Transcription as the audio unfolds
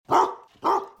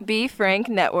Be Frank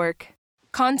Network.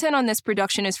 Content on this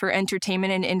production is for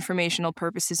entertainment and informational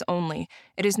purposes only.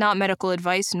 It is not medical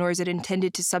advice, nor is it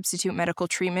intended to substitute medical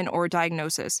treatment or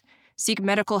diagnosis. Seek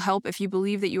medical help if you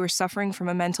believe that you are suffering from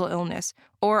a mental illness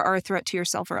or are a threat to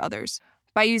yourself or others.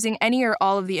 By using any or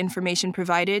all of the information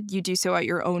provided, you do so at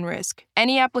your own risk.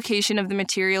 Any application of the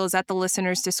material is at the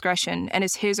listener's discretion and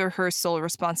is his or her sole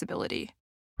responsibility.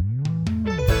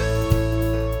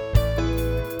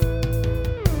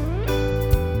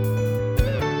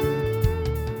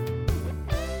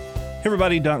 Hey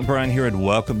everybody, Doc Bryant here, and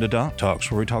welcome to Doc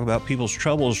Talks, where we talk about people's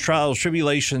troubles, trials,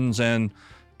 tribulations, and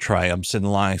triumphs in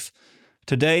life.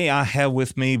 Today I have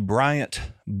with me Bryant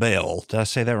Bell. Did I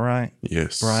say that right?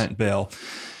 Yes. Bryant Bell.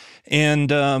 And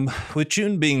with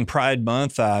June being Pride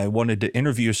Month, I wanted to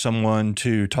interview someone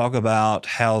to talk about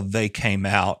how they came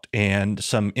out and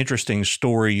some interesting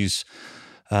stories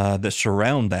that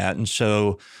surround that. And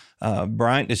so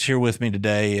Bryant is here with me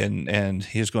today, and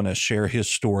he's going to share his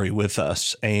story with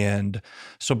us. And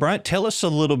so, Bryant, tell us a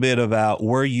little bit about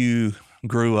where you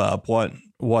grew up,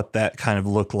 what that kind of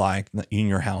looked like in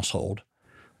your household.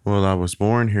 Well, I was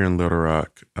born here in Little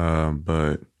Rock,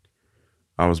 but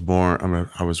I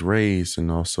was raised in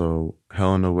also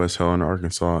Helena, West Helena,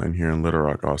 Arkansas, and here in Little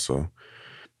Rock also.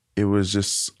 It was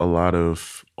just a lot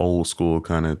of old school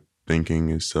kind of thinking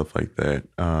and stuff like that.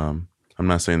 I'm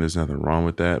not saying there's nothing wrong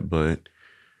with that, but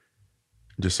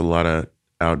just a lot of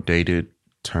outdated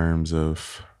terms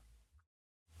of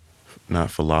not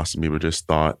philosophy, but just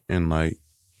thought and like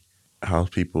how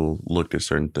people looked at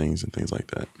certain things and things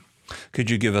like that. Could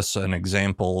you give us an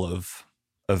example of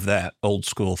that old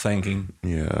school thinking?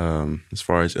 Yeah, as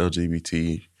far as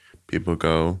LGBT people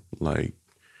go, like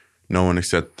no one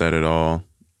accepted that at all.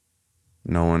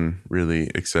 No one really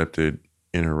accepted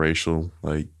interracial,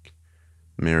 like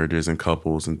marriages and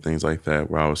couples and things like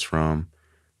that where I was from.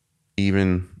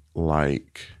 Even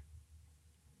like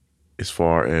as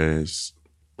far as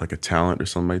like a talent or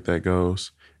something like that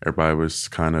goes, everybody was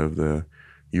kind of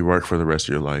you work for the rest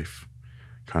of your life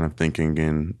kind of thinking,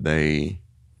 and they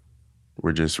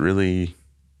were just really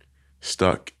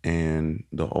stuck in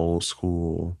the old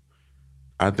school.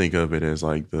 I think of it as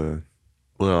like I'm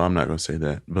not going to say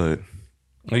that, but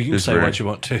well, you can say what you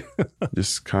want to.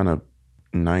 Just kind of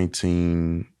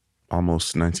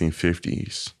almost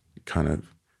 1950s kind of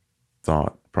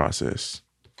thought process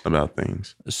about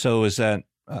things. So is that,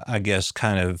 I guess,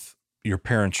 kind of your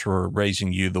parents were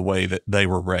raising you the way that they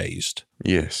were raised?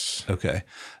 Yes. Okay.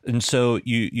 And so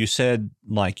you said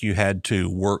like you had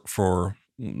to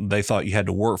they thought you had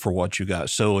to work for what you got.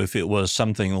 So if it was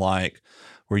something like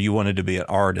where you wanted to be an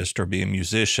artist or be a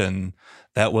musician,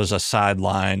 that was a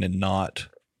sideline and not...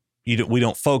 we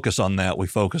don't focus on that. We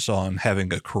focus on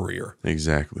having a career.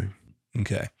 Exactly.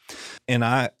 Okay. And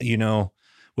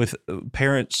with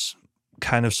parents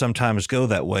kind of sometimes go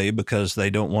that way because they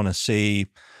don't want to see,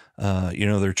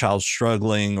 their child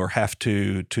struggling or have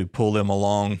to pull them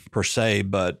along per se.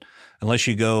 But unless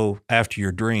you go after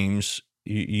your dreams,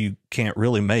 you can't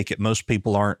really make it. Most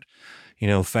people aren't,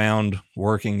 found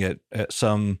working at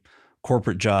some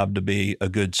corporate job to be a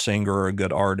good singer or a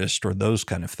good artist or those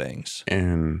kind of things.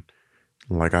 And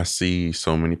like I see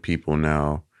so many people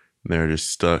now, they're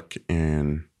just stuck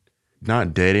in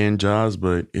not dead end jobs,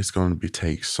 but it's going to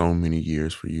take so many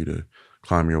years for you to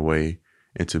climb your way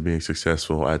into being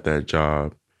successful at that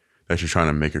job that you're trying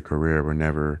to make a career, but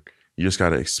you just got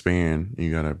to expand. You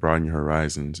got to broaden your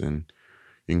horizons, and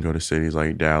you can go to cities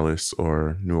like Dallas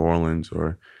or New Orleans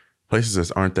or places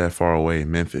that aren't that far away,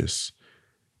 Memphis,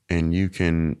 and you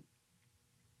can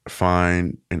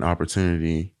find an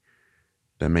opportunity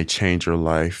that may change your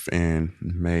life and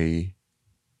may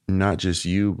not just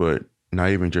you, but not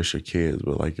even just your kids,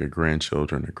 but like your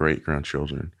grandchildren or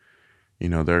great-grandchildren, they're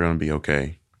going to be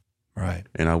okay. Right.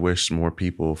 And I wish more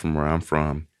people from where I'm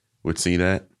from would see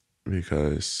that,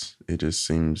 because it just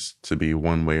seems to be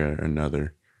one way or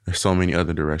another. There's so many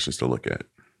other directions to look at.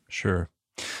 Sure.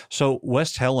 So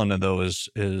West Helena, though,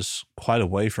 is quite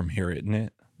away from here, isn't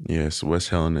it? Yes, West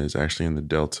Helena is actually in the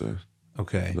Delta.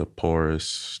 Okay. The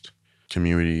poorest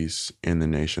communities in the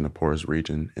nation, the poorest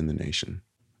region in the nation.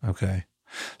 Okay.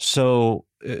 So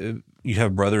you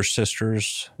have brothers,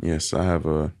 sisters? Yes, I have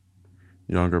a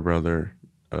younger brother,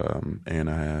 and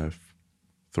I have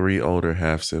 3 older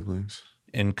half-siblings.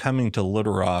 And coming to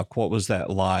Little Rock, what was that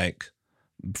like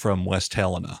from West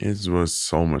Helena? It was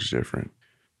so much different.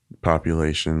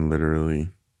 Population literally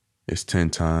is 10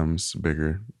 times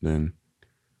bigger than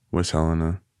West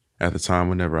Helena. At the time,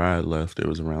 whenever I had left, it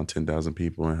was around 10,000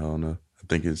 people in Helena. I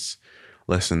think it's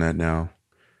less than that now.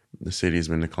 The city's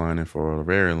been declining for a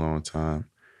very long time.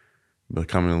 But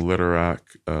coming to Little Rock,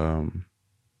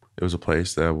 it was a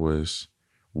place that was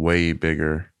way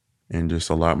bigger and just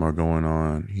a lot more going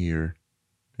on here.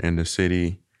 And the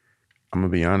city, I'm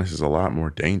going to be honest, is a lot more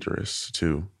dangerous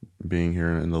too, being here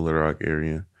in the Little Rock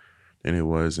area than it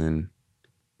was in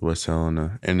West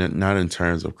Helena. And not in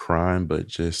terms of crime, but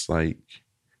just like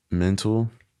mental.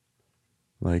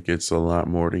 Like it's a lot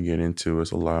more to get into.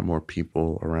 It's a lot more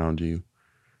people around you.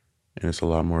 And it's a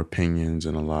lot more opinions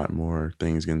and a lot more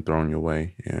things getting thrown your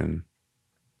way. And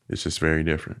it's just very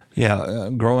different. Yeah,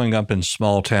 growing up in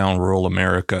small town rural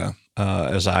America,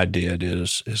 as I did,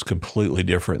 is completely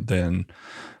different than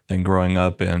growing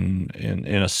up in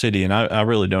a city. And I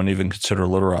really don't even consider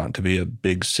Little Rock to be a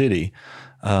big city,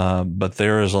 but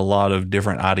there is a lot of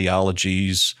different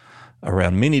ideologies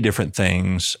around many different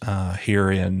things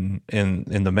here in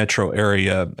the metro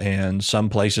area, and some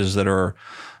places that are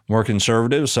more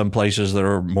conservative, some places that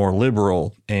are more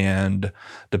liberal. And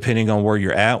depending on where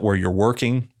you're at, where you're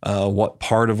working, what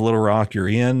part of Little Rock you're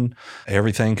in,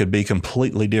 everything could be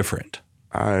completely different.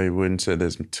 I wouldn't say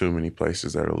there's too many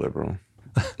places that are liberal.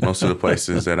 Most of the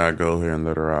places that I go here in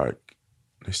Little Rock,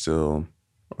 they still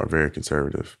are very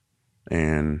conservative.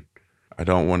 And I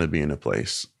don't want to be in a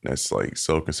place that's like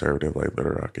so conservative like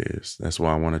Little Rock is. That's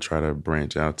why I want to try to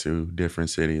branch out to different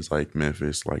cities like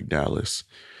Memphis, like Dallas,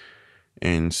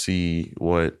 and see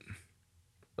what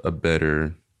a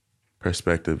better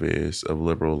perspective is of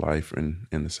liberal life in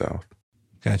the South.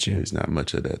 Gotcha. There's not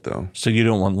much of that, though. So you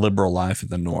don't want liberal life in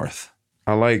the North?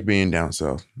 I like being down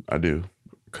South. I do.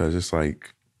 Because it's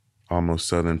like almost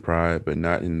Southern pride, but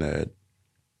not in that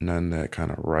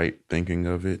kind of right thinking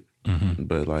of it,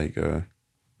 but like a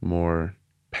more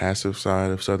passive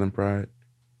side of Southern pride.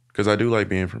 Because I do like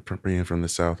being from the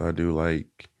South. I do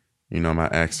like, my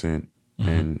accent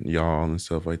and y'all and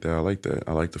stuff like that. I like that.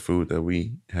 I like the food that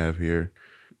we have here.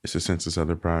 It's a sense of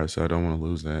Southern pride, so I don't want to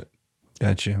lose that.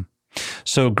 Gotcha.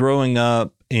 So growing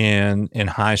up in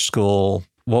high school,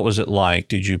 what was it like?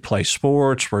 Did you play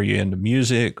sports? Were you into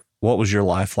music? What was your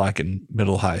life like in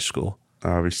middle high school?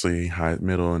 Obviously,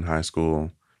 middle and high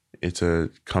school, it's a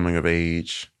coming of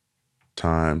age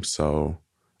time. So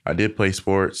I did play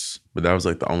sports, but that was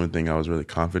like the only thing I was really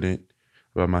confident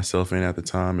about myself in at the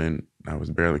time. And I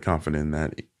was barely confident in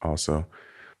that also.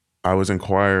 I was in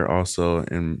choir also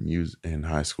in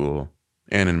high school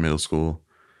and in middle school,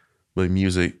 but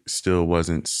music still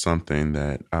wasn't something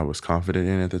that I was confident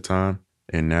in at the time.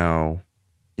 And now,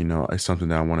 it's something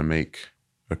that I want to make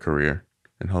a career,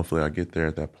 and hopefully I get there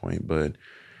at that point. But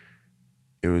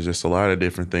it was just a lot of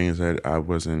different things that I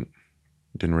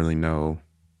didn't really know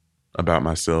about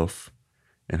myself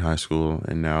in high school.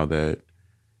 And now that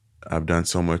I've done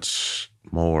so much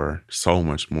more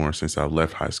since I've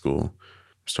left high school,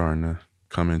 I'm starting to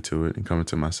come into it and come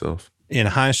into myself. In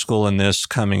high school, in this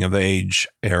coming of age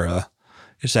era,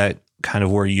 is that kind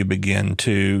of where you begin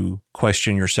to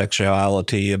question your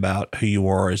sexuality, about who you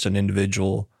are as an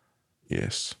individual?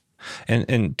 Yes.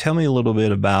 And tell me a little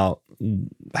bit about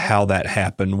how that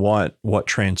happened, what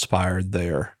transpired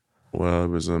there. Well, it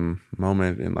was a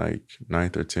moment in like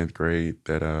 9th or 10th grade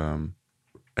that,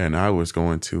 and I was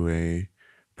going to a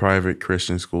private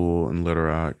Christian school in Little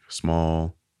Rock,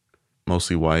 small,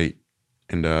 mostly white.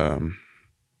 And I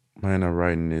ended up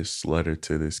writing this letter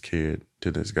to this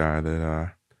guy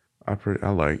that I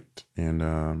liked.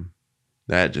 And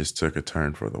that just took a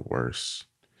turn for the worse.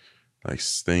 Like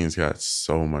things got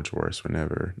so much worse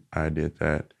whenever I did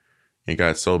that. It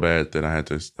got so bad that I had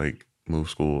to like move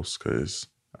schools because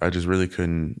I just really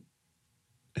couldn't,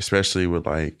 especially with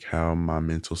like how my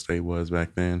mental state was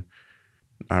back then.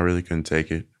 I really couldn't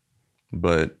take it.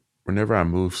 But whenever I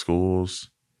moved schools,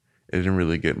 it didn't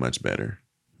really get much better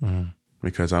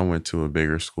because I went to a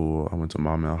bigger school. I went to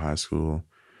Maumelle High School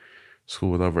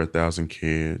with over 1,000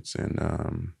 kids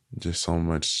and just so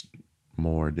much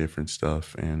more different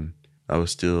stuff. And I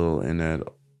was still in that,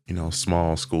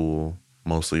 small school,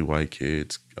 mostly white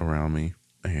kids around me.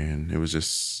 And it was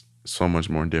just so much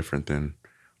more different than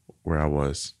where I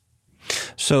was.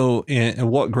 So in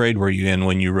what grade were you in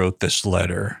when you wrote this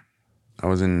letter? I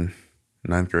was in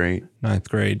 9th grade. 9th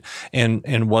grade.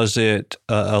 And was it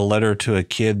a letter to a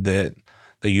kid that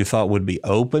you thought would be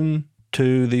open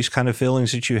to these kind of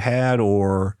feelings that you had,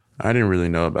 or? I didn't really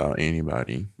know about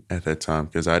anybody at that time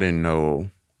because I didn't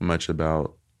know much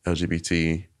about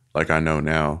LGBT like I know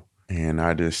now. And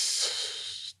I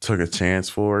just took a chance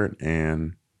for it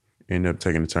and ended up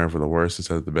taking a turn for the worse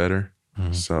instead of the better.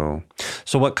 So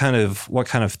what kind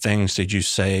of things did you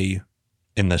say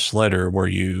in this letter? Were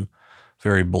you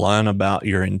very blunt about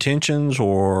your intentions,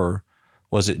 or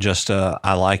was it just a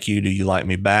 "I like you, do you like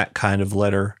me back" kind of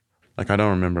letter? Like I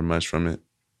don't remember much from it.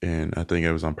 And I think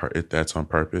it was that's on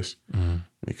purpose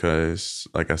because,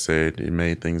 like I said, it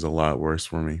made things a lot worse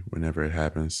for me whenever it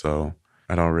happened. So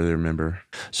I don't really remember.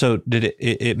 So did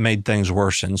it made things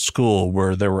worse in school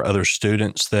where there were other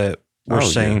students that were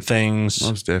saying things?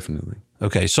 Most definitely.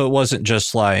 Okay. So it wasn't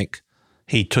just like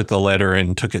he took the letter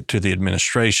and took it to the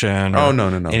administration or no.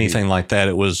 anything like that.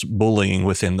 It was bullying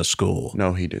within the school.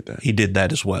 No, he did that. He did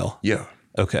that as well. Yeah.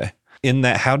 Okay. In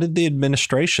that, how did the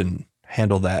administration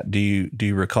handle that? Do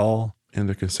you recall? In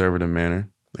the conservative manner.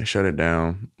 They shut it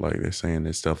down. Like, they're saying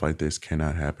that stuff like this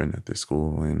cannot happen at this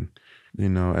school. And, you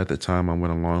know, at the time I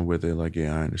went along with it. Like,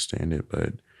 yeah, I understand it.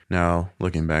 But now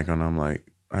looking back on it, I'm like,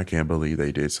 I can't believe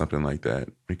they did something like that,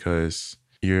 because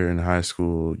you're in high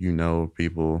school, you know,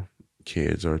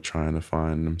 kids are trying to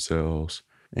find themselves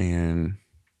and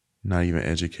not even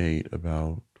educate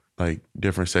about like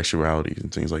different sexualities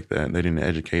and things like that. They didn't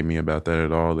educate me about that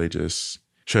at all. They just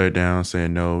shut it down,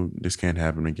 saying, no, this can't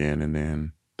happen again. And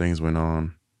then things went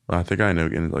on. Well, I think I ended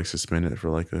up getting like suspended for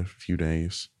like a few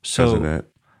days because of that.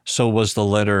 So was the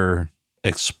letter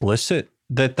explicit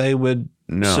that they would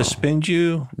suspend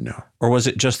you? No. Or was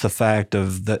it just the fact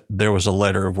of that there was a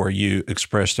letter where you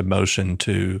expressed emotion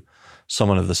to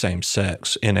someone of the same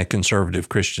sex in a conservative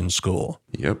Christian school?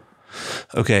 Yep.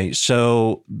 Okay,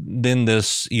 so then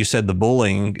you said the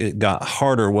bullying, it got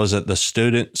harder. Was it the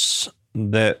students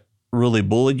that really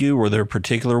bullied you? Were there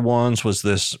particular ones? Was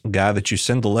this guy that you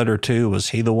sent the letter to, was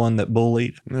he the one that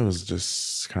bullied? It was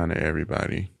just kind of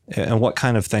everybody. And what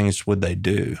kind of things would they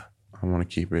do? I want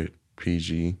to keep it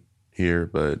PG here,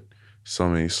 but so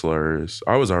many slurs.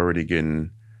 I was already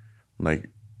getting like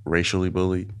racially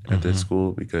bullied at that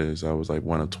school because I was like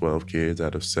one of 12 kids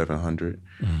out of 700,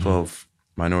 12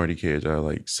 minority kids out of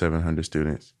like 700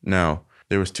 students. Now,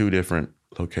 there was two different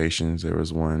locations. There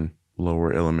was one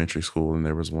lower elementary school and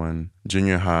there was one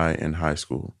junior high and high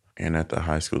school. And at the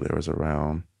high school, there was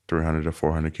around 300 or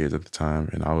 400 kids at the time.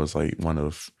 And I was like one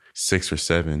of 6 or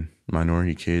 7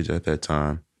 minority kids at that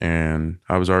time. And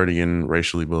I was already getting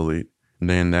racially bullied. And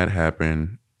then that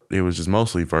happened. It was just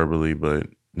mostly verbally, but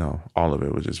no, all of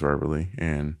it was just verbally,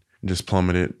 and just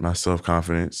plummeted my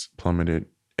self-confidence, plummeted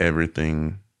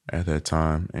everything at that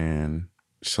time. And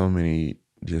so many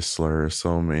just slurs,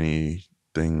 so many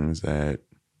things that,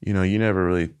 you know, you never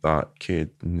really thought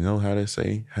kids know how to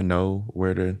say,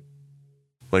 where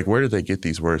did they get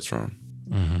these words from?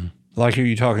 Mm-hmm. Like, are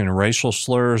you talking racial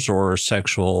slurs or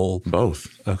sexual?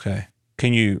 Both. Okay.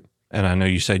 Can you, and I know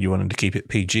you said you wanted to keep it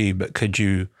PG, but could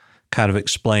you kind of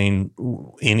explain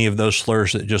any of those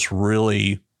slurs that just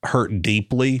really hurt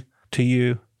deeply to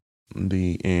you?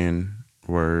 The N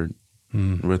word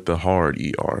with the hard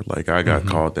ER. Like, I got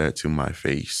called that to my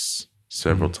face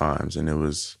several times, and it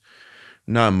was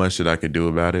not much that I could do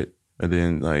about it. And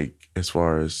then, like, as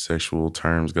far as sexual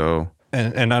terms go.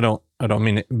 And I don't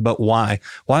mean it, but why?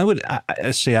 Why would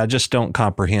I see? I just don't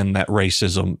comprehend that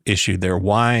racism issue there.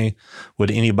 Why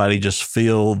would anybody just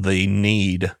feel the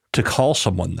need to call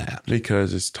someone that?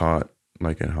 Because it's taught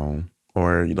like at home,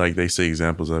 or like they see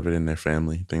examples of it in their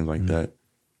family, things like that.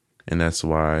 And that's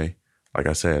why, like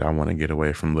I said, I want to get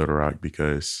away from Little Rock,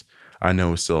 because I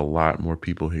know it's still a lot more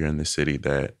people here in the city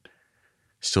that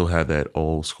still have that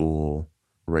old school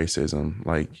racism,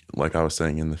 like I was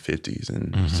saying, in the 50s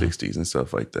and 60s and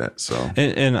stuff like that. So,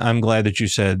 and I'm glad that you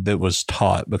said that was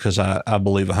taught, because I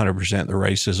believe 100% the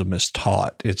racism is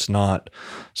taught. It's not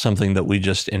something that we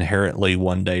just inherently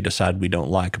one day decide we don't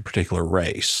like a particular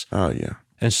race. Oh yeah.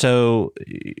 And so,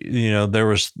 you know, there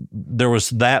was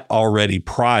that already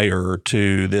prior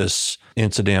to this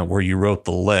incident where you wrote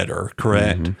the letter,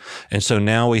 correct? And so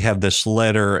now we have this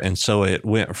letter, and so it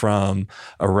went from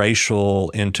a racial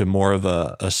into more of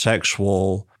a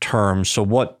sexual term. So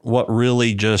what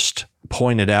really just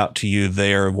pointed out to you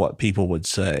there what people would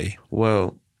say?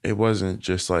 Well, it wasn't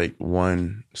just like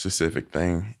one specific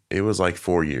thing. It was like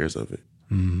 4 years of it.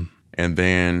 And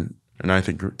then in 9th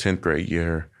and 10th grade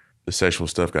year, the sexual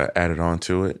stuff got added on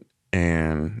to it.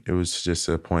 And it was just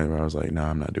a point where I was like, nah,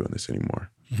 I'm not doing this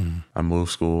anymore. I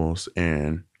moved schools,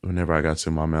 and whenever I got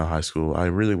to my male high school, I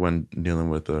really wasn't dealing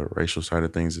with the racial side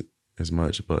of things as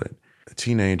much, but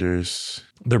teenagers,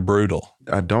 they're brutal.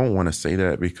 I don't want to say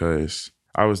that because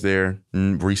I was there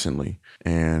recently,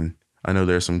 and I know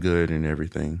there's some good in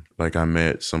everything. Like, I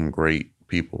met some great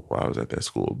people while I was at that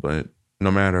school, but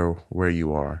no matter where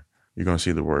you are, you're going to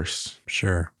see the worst.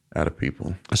 Sure. Out of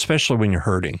people. Especially when you're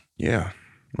hurting. Yeah,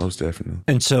 most definitely.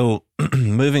 And so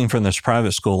moving from this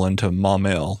private school into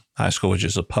Maumelle High School, which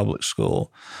is a public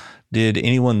school, did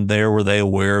anyone there, were they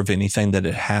aware of anything that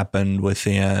had happened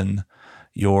within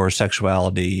your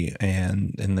sexuality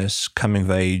and in this coming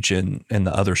of age in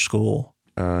the other school?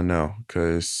 No,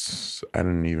 because I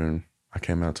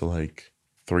came out to like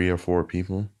 3 or 4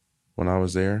 people when I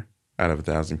was there out of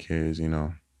 1,000 kids,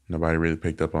 nobody really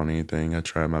picked up on anything. I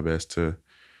tried my best to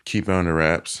keep it under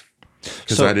wraps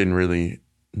because I So, didn't really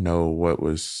know what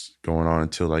was going on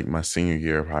until like my senior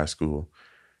year of high school.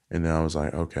 And then I was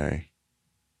like, okay,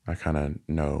 I kind of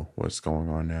know what's going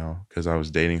on now because I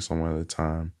was dating someone at the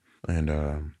time.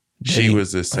 And she dating,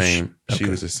 was the same. She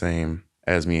okay. was the same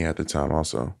as me at the time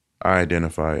also. I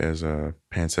identify as a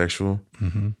pansexual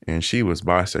Mm-hmm. and she was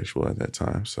bisexual at that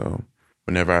time. So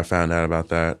whenever I found out about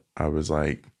that, I was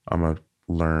like, I'm going to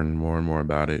learn more and more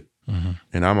about it. Mm-hmm.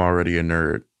 And I'm already a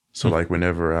nerd. So like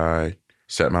whenever I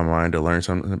set my mind to learn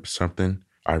something,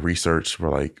 I research for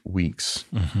like weeks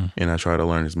Mm-hmm. and I try to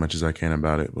learn as much as I can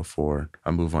about it before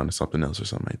I move on to something else or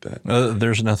something like that.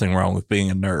 There's nothing wrong with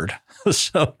being a nerd.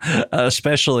 So,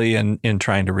 especially in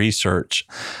trying to research.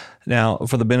 Now,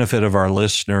 for the benefit of our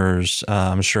listeners,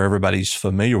 I'm sure everybody's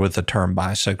familiar with the term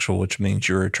bisexual, which means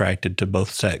you're attracted to both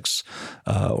sex,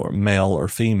 or male or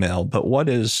female. But what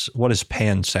is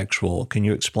pansexual? Can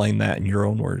you explain that in your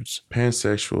own words?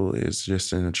 Pansexual is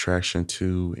just an attraction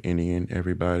to any and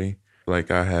everybody.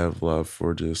 Like I have love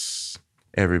for just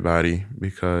everybody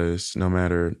because no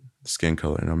matter the skin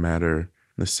color, no matter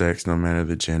the sex, no matter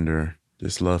the gender,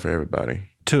 just love for everybody.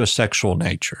 To a sexual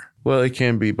nature. Well, it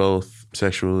can be both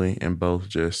sexually and both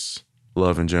just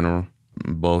love in general,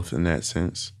 both in that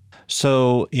sense.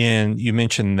 So, you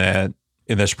mentioned that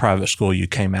in this private school, you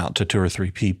came out to 2 or 3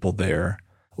 people there.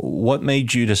 What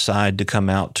made you decide to come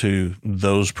out to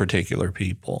those particular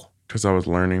people? Because I was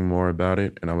learning more about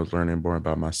it and I was learning more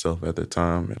about myself at the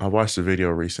time. I watched a video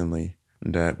recently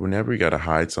that whenever you got to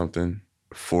hide something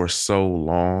for so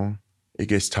long, it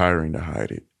gets tiring to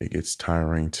hide it. It gets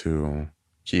tiring to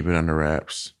keep it under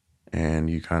wraps and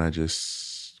you kind of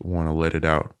just want to let it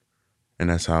out. And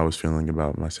that's how I was feeling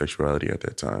about my sexuality at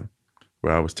that time,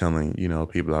 where I was telling,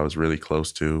 people I was really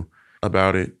close to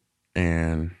about it.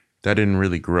 And that didn't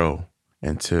really grow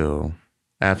until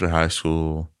after high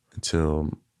school, until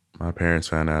my parents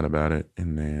found out about it.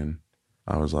 And then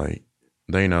I was like,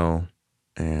 they know,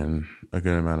 and a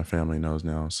good amount of family knows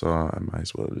now. So I might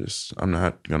as well I'm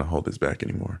not going to hold this back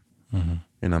anymore. Mm-hmm.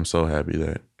 And I'm so happy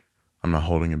that I'm not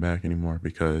holding it back anymore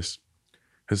because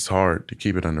it's hard to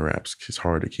keep it under wraps. It's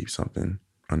hard to keep something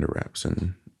under wraps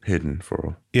and hidden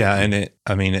for. Yeah, and it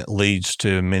leads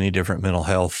to many different mental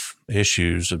health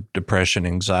issues of depression,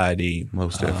 anxiety,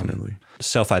 Most definitely.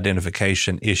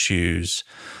 Self-identification issues.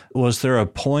 Was there a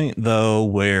point though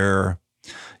where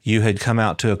you had come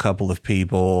out to a couple of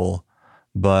people,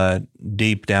 but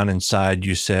deep down inside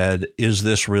you said, "Is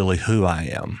this really who I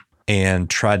am?" and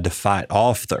tried to fight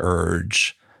off the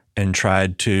urge and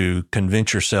tried to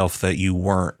convince yourself that you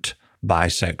weren't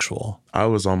bisexual? I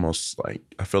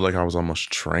feel like I was almost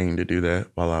trained to do that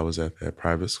while I was at that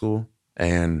private school.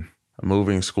 And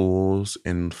moving schools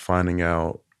and finding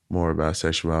out more about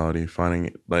sexuality,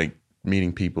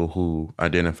 meeting people who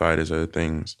identified as other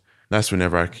things, that's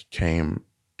whenever I came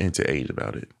into age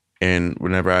about it. And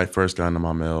whenever I first got into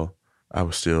my mail, I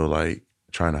was still like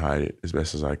trying to hide it as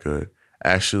best as I could.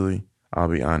 Actually, I'll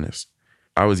be honest,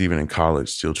 I was even in college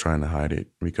still trying to hide it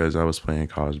because I was playing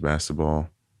college basketball.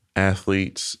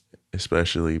 Athletes,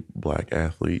 especially Black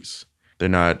athletes, they're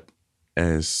not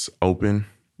as open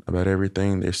about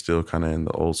everything. They're still kind of in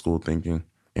the old school thinking.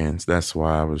 And that's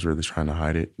why I was really trying to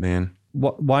hide it then.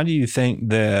 Why do you think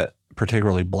that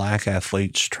particularly Black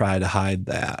athletes try to hide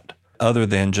that, other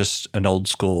than just an old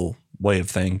school way of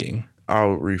thinking?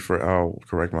 I'll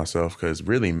correct myself because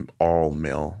really all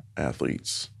male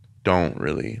athletes don't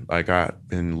really. Like I've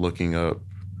been looking up,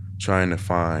 trying to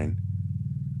find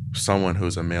someone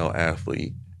who's a male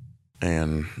athlete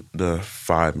and the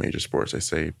 5 major sports. They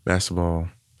say basketball,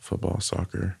 football,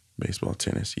 soccer, baseball,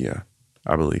 tennis. Yeah,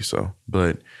 I believe so.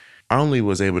 But I only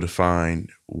was able to find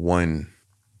one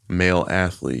male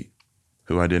athlete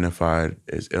who identified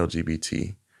as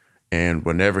LGBT. And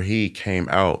whenever he came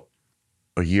out,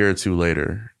 a year or 2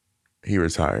 later, he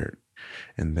retired.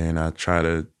 And then I tried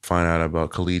to find out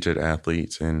about collegiate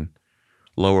athletes and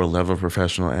lower level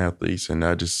professional athletes, and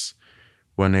I just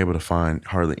wasn't able to find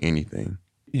hardly anything.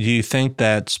 Do you think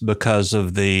that's because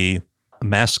of the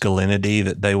masculinity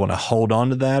that they want to hold on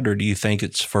to that, or do you think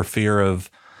it's for fear of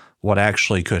what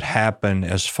actually could happen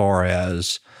as far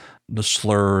as the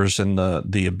slurs and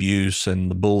the abuse and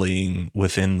the bullying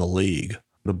within the league?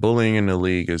 The bullying in the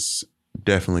league is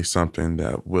definitely something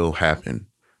that will happen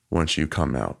once you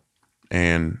come out.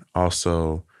 And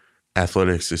also,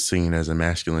 athletics is seen as a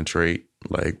masculine trait.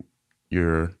 Like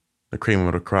you're the cream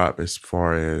of the crop as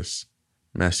far as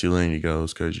masculinity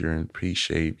goes because you're in peak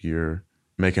shape, you're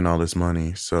making all this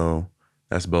money. So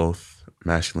that's both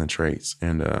masculine traits.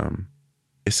 And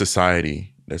it's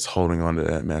society that's holding on to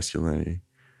that masculinity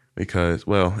because,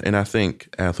 well, and I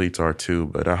think athletes are too,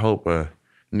 but I hope a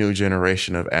new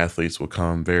generation of athletes will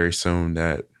come very soon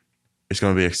that it's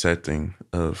going to be accepting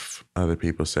of other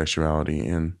people's sexuality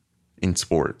in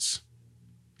sports.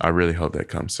 I really hope that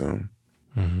comes soon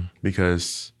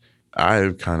because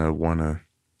I kind of want to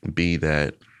be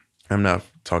that. I'm not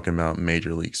talking about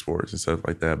major league sports and stuff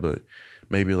like that, but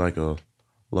maybe like a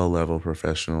low-level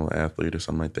professional athlete or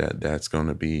something like that. That's going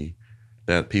to be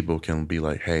that people can be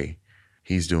like, hey,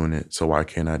 he's doing it, so why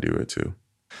can't I do it too?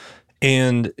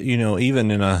 And,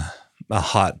 even in a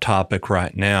hot topic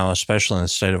right now, especially in the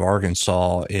state of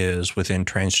Arkansas, is within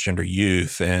transgender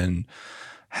youth and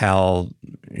how,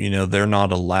 they're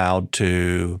not allowed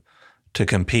to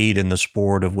compete in the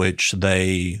sport of which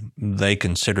they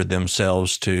consider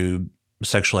themselves to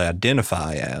sexually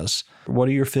identify as. What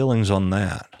are your feelings on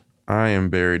that? I am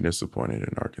very disappointed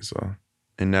in Arkansas.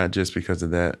 And not just because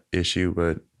of that issue,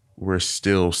 but we're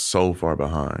still so far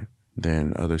behind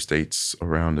than other states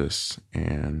around us.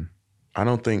 And I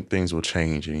don't think things will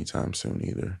change anytime soon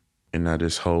either. And I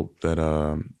just hope that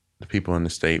the people in the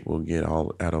state will get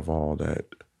all out of all that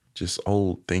just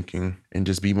old thinking and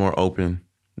just be more open,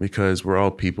 because we're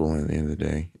all people at the end of the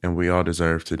day, and we all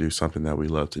deserve to do something that we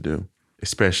love to do,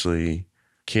 especially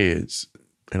kids.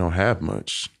 They don't have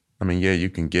much. I mean, yeah, you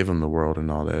can give them the world and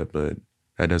all that, but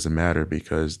that doesn't matter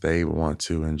because they want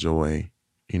to enjoy,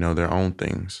 their own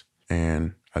things.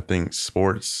 And I think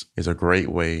sports is a great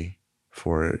way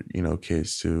for,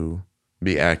 kids to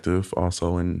be active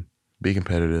also and be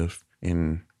competitive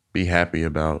and be happy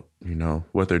about,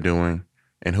 what they're doing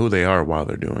and who they are while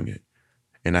they're doing it.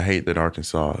 And I hate that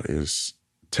Arkansas is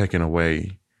taking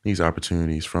away these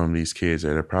opportunities from these kids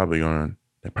that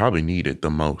probably need it the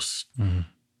most. Mm-hmm.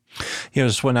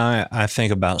 It's when I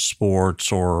think about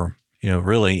sports or,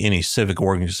 really any civic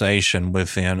organization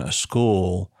within a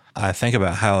school, I think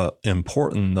about how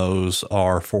important those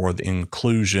are for the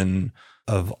inclusion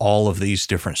of all of these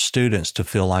different students to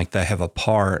feel like they have a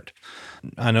part.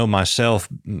 I know myself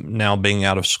now being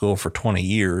out of school for 20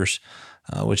 years,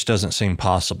 which doesn't seem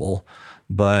possible.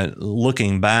 But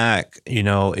looking back,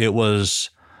 it was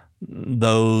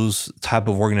those type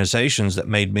of organizations that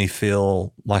made me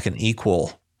feel like an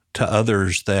equal to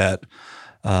others that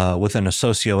within a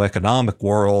socioeconomic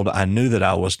world, I knew that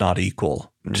I was not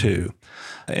equal to.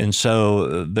 And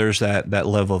so there's that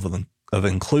level of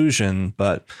inclusion.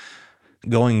 But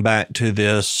going back to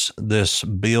this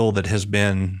bill that has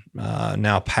been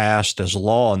now passed as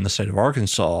law in the state of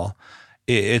Arkansas,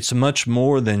 it's much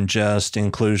more than just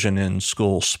inclusion in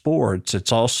school sports.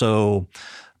 It's also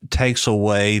takes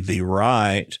away the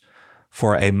right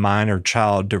for a minor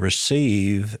child to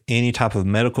receive any type of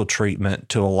medical treatment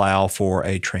to allow for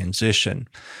a transition.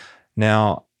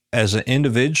 Now, as an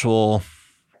individual,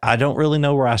 I don't really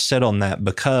know where I sit on that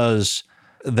because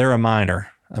they're a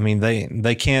minor. I mean,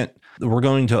 they can't, we're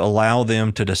going to allow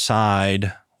them to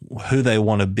decide who they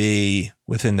want to be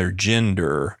within their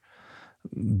gender,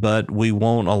 but we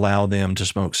won't allow them to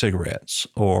smoke cigarettes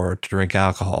or to drink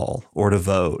alcohol or to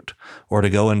vote or to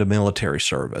go into military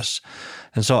service.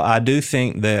 And so I do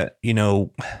think that,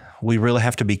 we really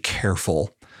have to be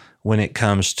careful when it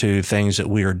comes to things that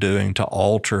we are doing to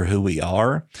alter who we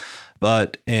are.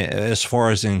 But as far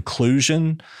as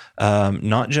inclusion,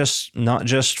 not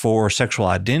just for sexual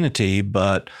identity,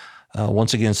 but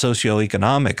once again,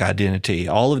 socioeconomic identity,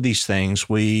 all of these things,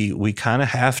 we kind of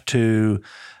have to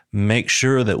make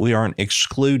sure that we aren't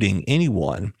excluding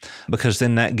anyone, because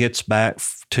then that gets back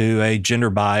to a gender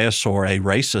bias or a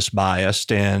racist bias,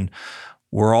 and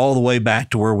we're all the way back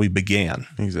to where we began.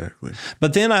 Exactly.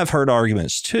 But then I've heard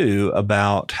arguments too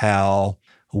about how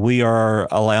we are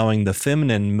allowing the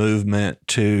feminine movement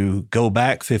to go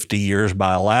back 50 years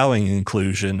by allowing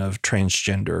inclusion of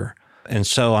transgender. And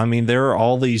so, I mean, there are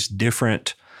all these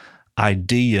different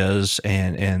ideas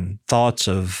and thoughts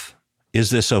of, is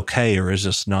this okay or is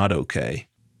this not okay?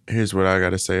 Here's what I got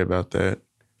to say about that.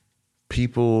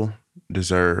 People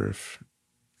deserve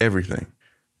everything.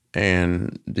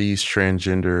 And these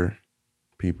transgender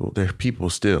people, they're people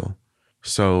still.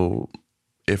 So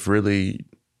if really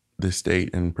the state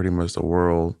and pretty much the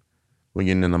world, we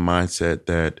get in the mindset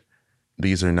that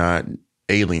these are not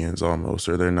aliens almost,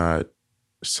 or they're not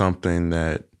something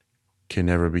that can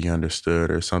never be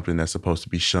understood or something that's supposed to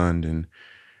be shunned, and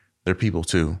they're people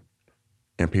too.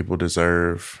 And people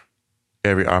deserve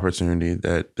every opportunity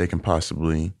that they can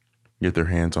possibly get their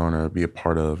hands on or be a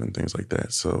part of and things like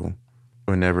that. So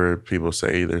whenever people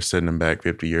say they're setting them back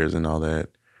 50 years and all that,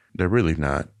 they're really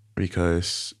not,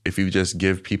 because if you just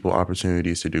give people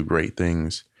opportunities to do great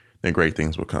things, then great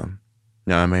things will come.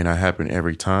 Now, it may not happen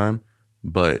every time,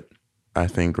 but I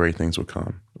think great things will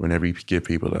come whenever you give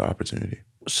people the opportunity.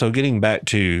 So getting back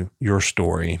to your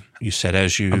story, you said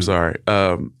I'm sorry.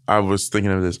 I was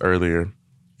thinking of this earlier,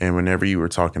 and whenever you were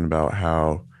talking about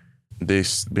how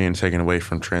this being taken away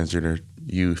from transgender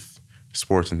youth,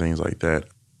 sports and things like that,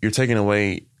 you're taking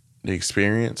away the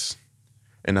experience.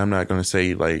 And I'm not going to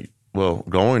say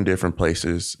going different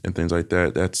places and things like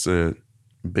that. That's a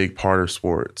big part of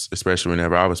sports, especially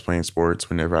whenever I was playing sports,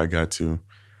 whenever I got to.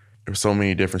 There were so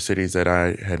many different cities that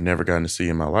I had never gotten to see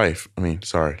in my life.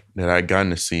 That I'd gotten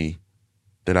to see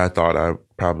that I thought I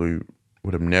probably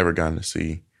would have never gotten to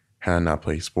see had I not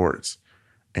played sports.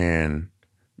 And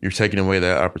you're taking away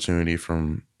that opportunity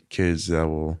from kids that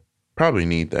will probably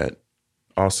need that.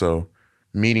 Also,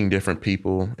 meeting different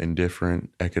people in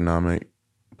different economic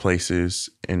places,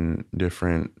 in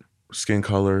different skin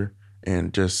color,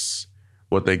 and just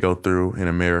what they go through in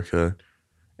America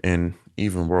and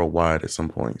even worldwide at some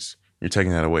points. You're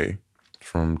taking that away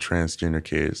from transgender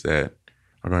kids that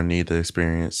are going to need the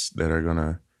experience,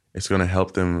 it's going to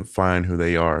help them find who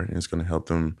they are, and it's going to help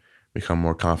them become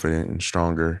more confident and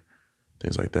stronger,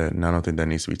 things like that. And I don't think that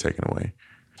needs to be taken away.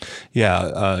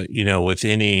 Yeah. With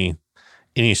any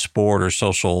sport or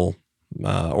social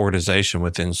organization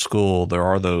within school, there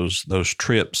are those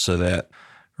trips so that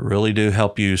really do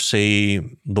help you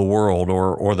see the world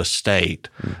or the state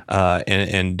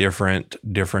in different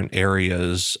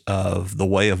areas of the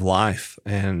way of life.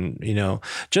 And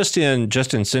just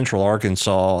in Central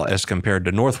Arkansas as compared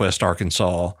to Northwest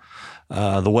Arkansas,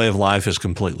 the way of life is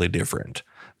completely different.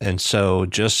 And so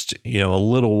just a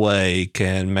little way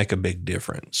can make a big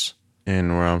difference.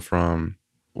 And where I'm from,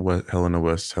 West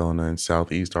Helena, and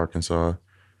Southeast Arkansas,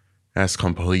 that's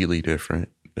completely different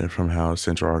than from how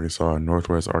Central Arkansas and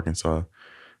Northwest Arkansas,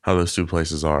 how those two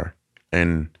places are.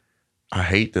 And I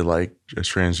hate that a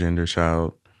transgender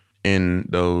child in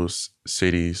those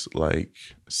cities like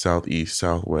Southeast,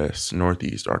 Southwest,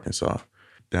 Northeast Arkansas,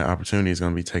 that opportunity is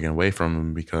going to be taken away from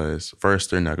them because first,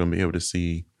 they're not going to be able to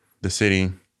see the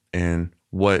city and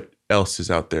what else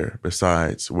is out there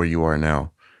besides where you are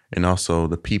now. And also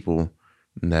the people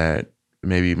that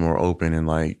may be more open and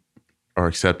are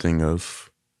accepting of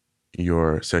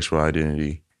your sexual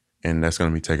identity, and that's going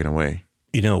to be taken away.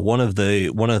 One of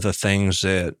the things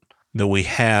that we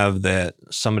have that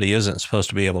somebody isn't supposed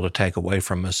to be able to take away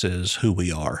from us is who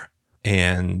we are.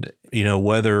 And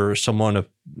whether someone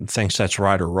thinks that's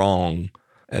right or wrong,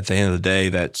 at the end of the day,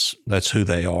 that's who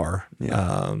they are.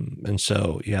 Yeah. And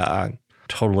so, I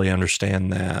totally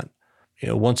understand that.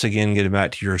 Once again, getting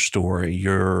back to your story, you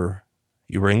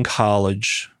were in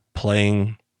college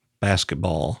playing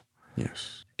basketball.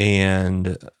 Yes.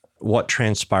 And what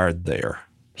transpired there?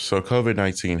 So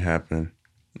COVID-19 happened.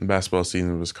 The basketball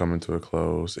season was coming to a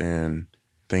close, and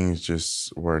things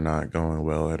just were not going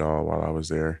well at all while I was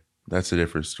there. That's a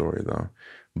different story, though.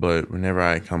 But whenever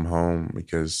I come home,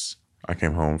 because I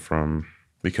came home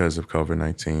because of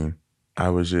COVID-19, I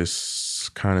was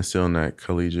just kind of still in that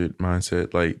collegiate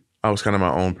mindset. I was kind of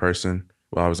my own person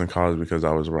while I was in college because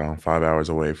I was around 5 hours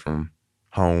away from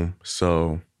home.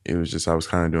 So it was just I was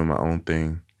kind of doing my own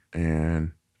thing.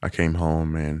 And I came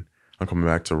home and I'm coming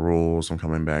back to rules. I'm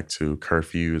coming back to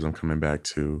curfews. I'm coming back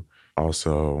to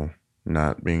also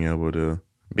not being able to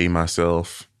be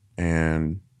myself.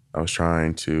 And I was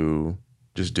trying to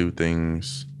just do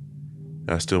things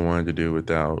that I still wanted to do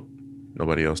without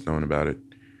nobody else knowing about it.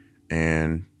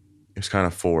 And it was kind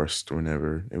of forced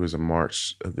whenever it was in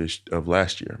March of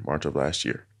last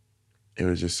year. It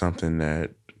was just something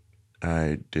that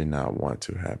I did not want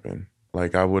to happen.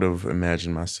 I would have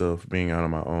imagined myself being out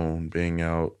on my own, being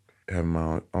out, having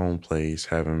my own place,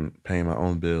 paying my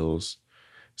own bills,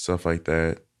 stuff like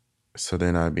that. So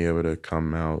then I'd be able to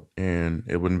come out and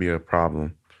it wouldn't be a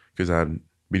problem because I'd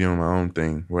be doing my own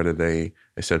thing, whether they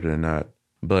accept it or not.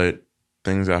 But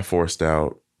things got forced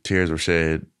out. Tears were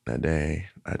shed that day.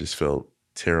 I just felt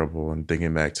terrible. And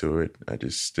thinking back to it, I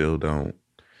just still don't.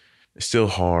 It's still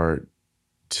hard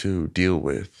to deal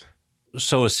with.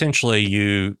 So essentially,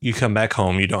 you come back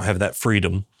home, you don't have that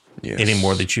freedom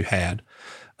anymore that you had.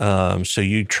 So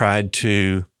you tried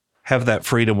to have that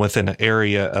freedom within an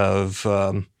area of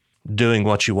doing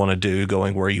what you want to do,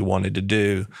 going where you wanted to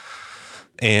do.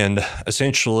 And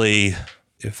essentially,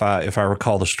 if I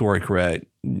recall the story correct,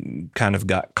 kind of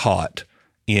got caught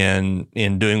in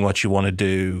doing what you want to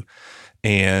do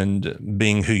and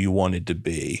being who you wanted to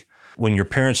be. When your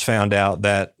parents found out,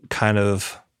 that kind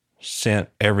of sent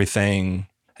everything,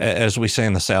 as we say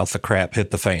in the South, the crap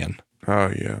hit the fan. Oh,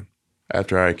 yeah.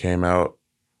 After I came out,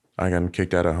 I got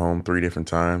kicked out of home 3 different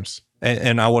times.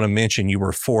 And I want to mention you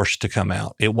were forced to come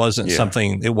out. It wasn't Yeah.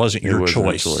 it wasn't your choice. It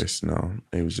wasn't a choice, no.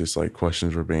 It was just like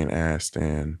questions were being asked,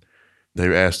 and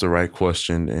they asked the right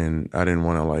question, and I didn't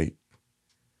want to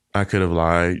I could have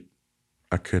lied.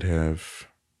 I could have,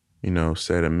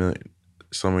 said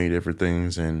so many different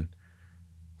things, and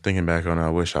thinking back on it, I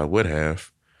wish I would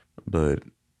have, but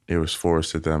it was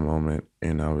forced at that moment,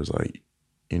 and I was like,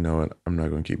 you know what, I'm not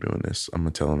going to keep doing this. I'm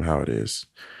going to tell them how it is.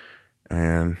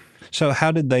 And so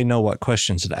how did they know what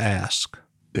questions to ask?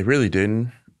 they really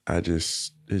didn't.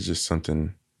 It's just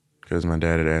something, because my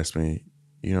dad had asked me,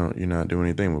 you're not doing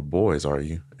anything with boys, are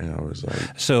you? And I was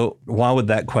like, so why would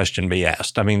that question be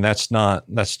asked? I mean, that's not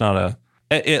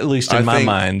at least in my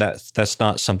mind, that's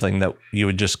not something that you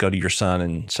would just go to your son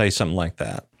and say something like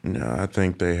that. No, I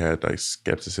think they had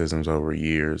skepticisms over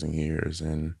years and years,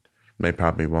 and they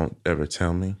probably won't ever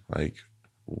tell me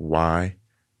why.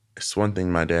 It's one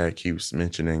thing my dad keeps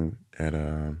mentioning that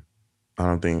I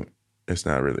don't think it's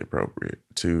not really appropriate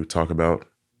to talk about.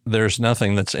 There's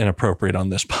nothing that's inappropriate on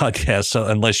this podcast, so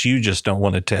unless you just don't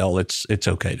want to tell, it's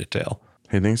okay to tell.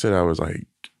 He thinks that I was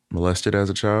molested as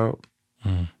a child,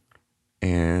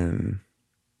 and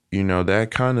that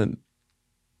kind of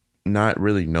not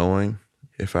really knowing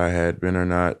if I had been or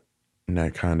not, and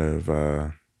that kind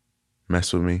of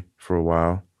messed with me for a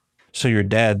while. So your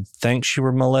dad thinks you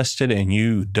were molested and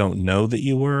you don't know that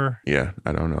you were? Yeah,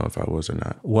 I don't know if I was or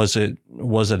not. Was it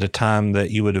a time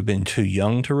that you would have been too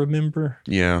young to remember?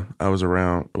 Yeah, I was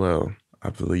around, I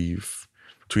believe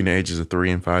between the ages of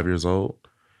 3 and 5 years old.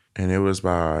 And it was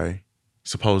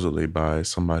supposedly by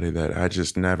somebody that I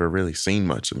just never really seen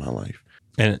much in my life.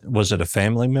 And was it a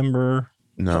family member?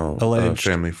 No, alleged? A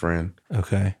family friend.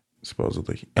 Okay.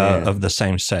 Supposedly. Of the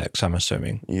same sex, I'm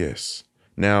assuming. Yes.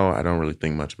 Now I don't really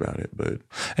think much about it, but.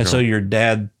 And so your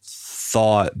dad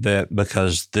thought that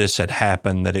because this had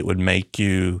happened that it would make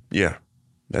you. Yeah.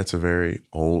 That's a very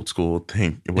old school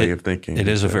way of thinking. It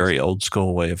is a very old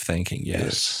school way of thinking,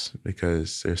 yes.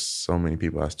 Because there's so many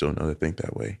people I still know that think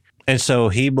that way. And so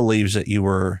he believes that you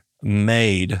were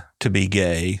made to be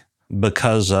gay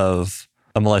because of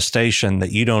a molestation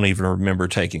that you don't even remember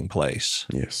taking place.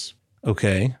 Yes.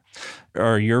 Okay.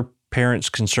 Are your parents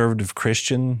conservative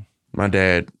Christian? My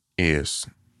dad is.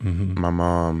 Mm-hmm. My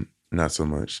mom, not so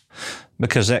much.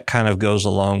 Because that kind of goes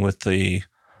along with the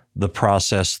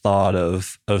process thought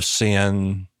of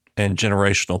sin and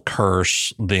generational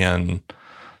curse then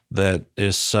that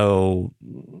is so,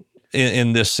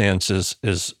 in this sense,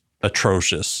 is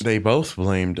atrocious. They both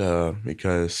blamed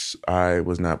because I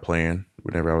was not playing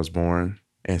whenever I was born.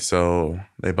 And so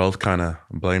they both kind of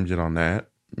blamed it on that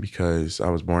because I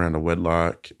was born out of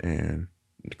wedlock, and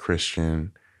the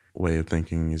Christian way of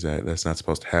thinking is that that's not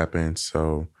supposed to happen.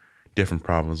 So different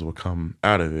problems will come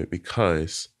out of it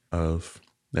because of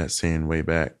that sin way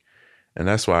back. And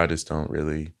that's why I just don't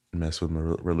really mess with my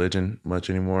religion much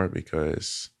anymore,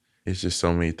 because it's just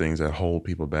so many things that hold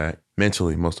people back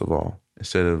mentally, most of all,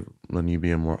 instead of letting you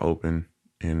be a more open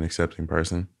and accepting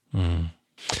person. Mm.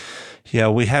 Yeah,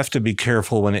 we have to be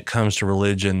careful when it comes to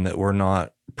religion that we're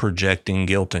not projecting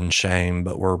guilt and shame,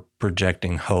 but we're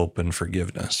projecting hope and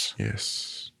forgiveness.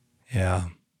 Yes. Yeah.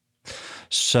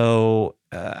 So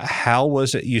how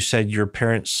was it? You said your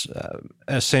parents,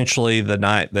 essentially the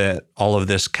night that all of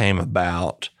this came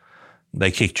about,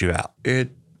 they kicked you out. It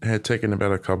had taken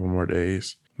about a couple more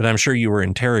days. But I'm sure you were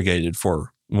interrogated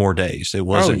for more days. It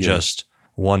wasn't just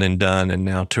one and done, and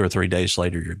now 2 or 3 days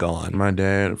later, you're gone. My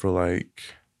dad, for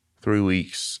 3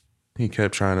 weeks, he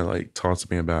kept trying to talk to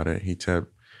me about it. He kept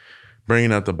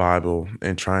bringing up the Bible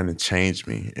and trying to change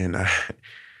me. And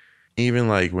even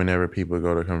whenever people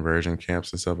go to conversion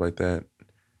camps and stuff like that,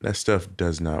 that stuff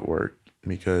does not work,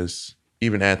 because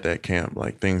even at that camp,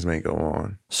 things may go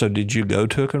on. So did you go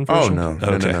to a conversion? Oh, no.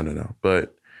 Okay. No.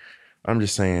 But I'm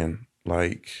just saying,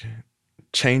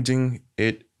 changing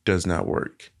it does not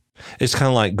work. It's kind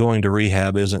of like going to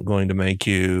rehab isn't going to make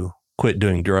you quit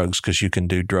doing drugs, because you can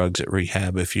do drugs at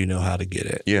rehab if you know how to get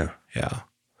it. Yeah. Yeah.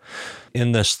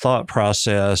 In this thought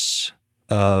process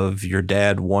of your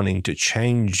dad wanting to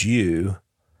change you,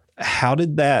 how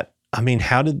did that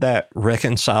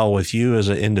reconcile with you as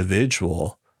an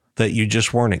individual that you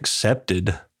just weren't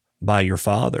accepted by your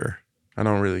father? I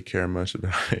don't really care much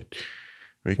about it.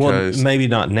 Because, well, maybe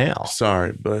not now.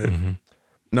 Sorry, but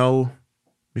no,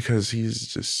 because he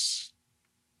just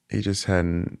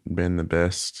hadn't been the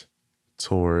best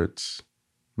towards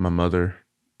my mother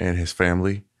and his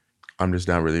family. I'm just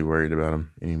not really worried about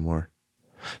him anymore.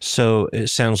 So it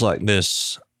sounds like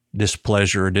this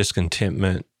displeasure or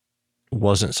discontentment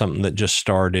wasn't something that just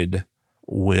started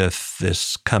with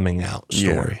this coming out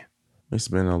story. It's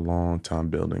been a long time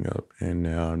building up, and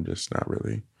now I'm just not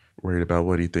really worried about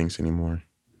what he thinks anymore.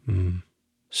 Mm.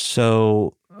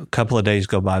 So a couple of days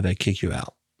go by, they kick you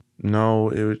out. No,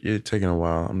 it taken a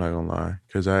while. I'm not gonna lie,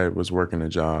 because I was working a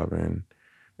job, and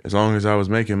as long as I was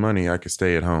making money, I could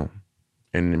stay at home.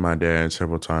 And my dad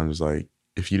several times was like,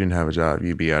 "If you didn't have a job,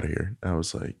 you'd be out of here." I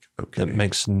was like, "Okay." That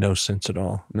makes no sense at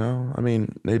all. No, I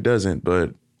mean it doesn't,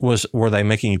 but Were they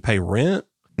making you pay rent?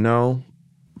 no.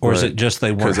 Or is it just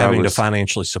they weren't having to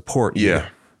financially support you? Yeah.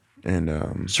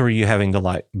 And so were you having to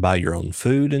like buy your own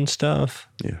food and stuff?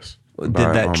 yes. Did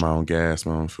Buy that all my own gas,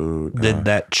 my own food. Did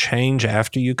that change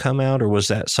after you come out, or was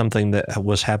that something that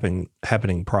was happening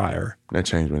prior? That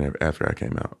changed after I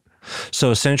came out. So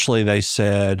essentially they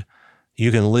said,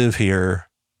 you can live here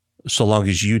so long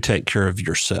as you take care of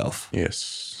yourself.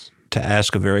 Yes. To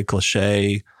ask a very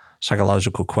cliche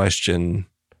psychological question,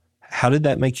 how did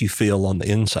that make you feel on the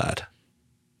inside?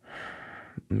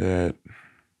 That,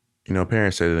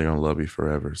 parents say they're going to love you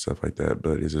forever, stuff like that,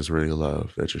 but is this really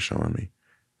love that you're showing me?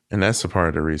 And that's a part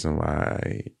of the reason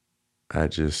why I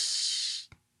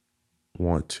just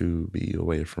want to be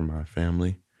away from my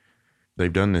family.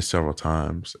 They've done this several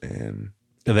times, and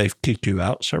they've kicked you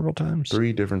out several times?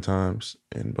 3 different times.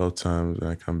 And both times when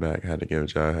I come back, I had to get a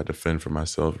job. I had to fend for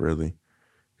myself, really,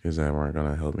 because they weren't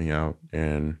going to help me out.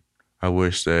 And I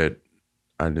wish that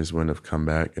I just wouldn't have come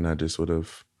back and I just would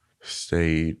have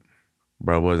stayed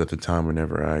where I was at the time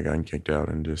whenever I got kicked out,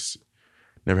 and just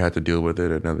never had to deal with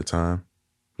it another time.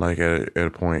 Like at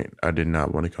a point, I did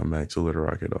not want to come back to Little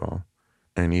Rock at all.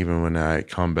 And even when I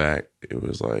come back, it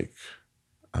was like,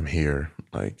 I'm here.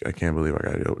 Like, I can't believe I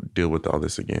got to deal with all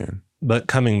this again. But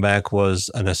coming back was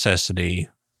a necessity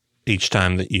each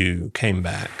time that you came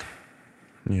back.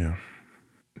 Yeah,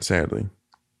 sadly.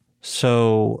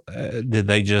 So did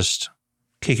they just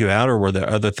kick you out, or were there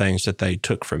other things that they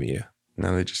took from you?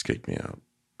 No, they just kicked me out,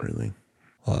 really.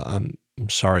 Well, I'm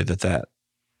sorry that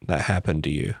happened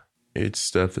to you. It's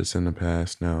stuff that's in the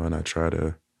past now, and I try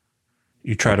to...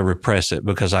 You try to repress it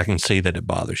because I can see that it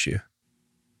bothers you.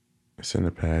 It's in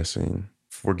the past, and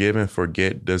forgive and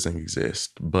forget doesn't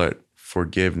exist, but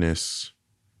forgiveness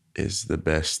is the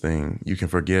best thing. You can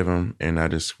forgive them, and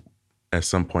at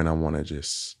some point, I want to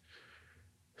just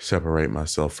separate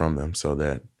myself from them so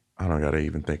that I don't got to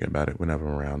even think about it whenever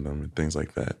I'm around them and things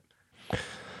like that.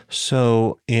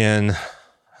 So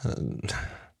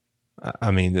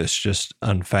it's just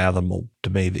unfathomable to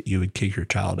me that you would kick your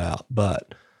child out.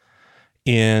 But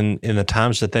in the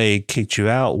times that they kicked you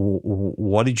out,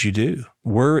 what did you do?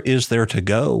 Where is there to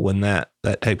go when that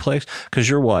take place? Because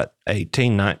you're what,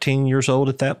 18, 19 years old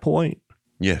at that point?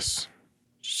 Yes.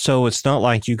 So it's not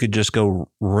like you could just go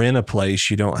rent a place.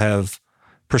 You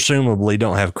presumably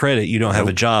don't have credit. You don't have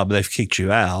a job. They've kicked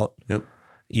you out. Yep.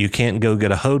 You can't go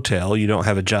get a hotel. You don't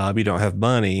have a job. You don't have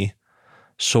money.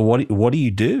 So what do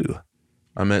you do?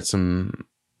 I met some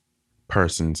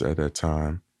persons at that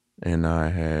time, and I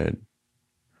had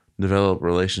developed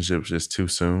relationships just too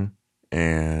soon,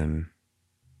 and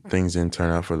things didn't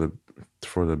turn out for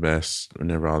the best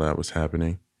whenever all that was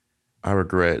happening. I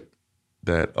regret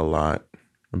that a lot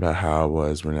about how I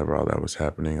was whenever all that was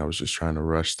happening. I was just trying to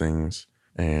rush things,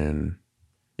 and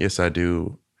yes, I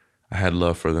do. I had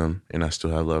love for them, and I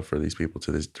still have love for these people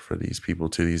to this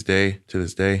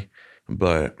day.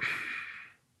 But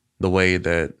the way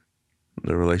that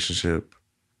the relationship,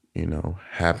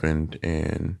 happened,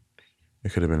 and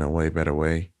it could have been a way better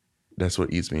way, that's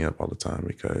what eats me up all the time,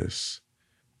 because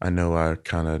I know I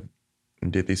kind of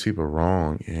did these people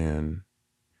wrong. And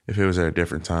if it was at a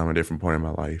different time, a different point in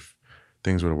my life,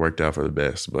 things would have worked out for the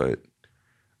best. But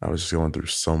I was just going through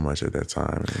so much at that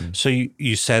time. So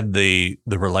you said the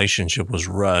relationship was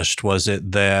rushed. Was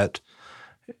it that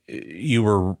you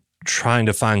were trying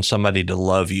to find somebody to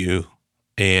love you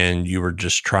and you were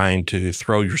just trying to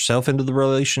throw yourself into the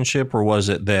relationship, or was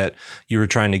it that you were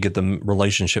trying to get the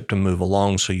relationship to move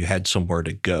along so you had somewhere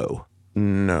to go?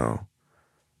 No,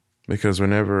 because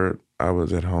whenever I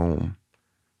was at home,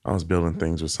 I was building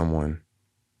things with someone,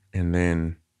 and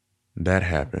then that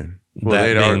happened.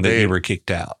 Well, you were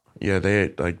kicked out. Yeah, they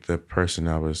had, like, the person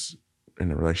I was in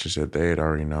the relationship, they had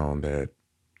already known that,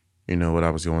 what I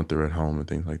was going through at home and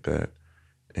things like that.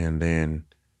 And then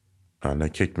they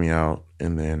kicked me out,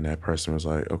 and then that person was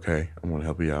like, okay, I'm going to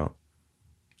help you out.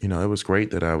 It was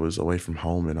great that I was away from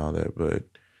home and all that, but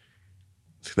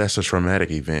that's a traumatic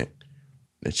event.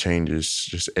 It changes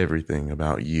just everything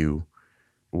about you,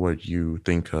 what you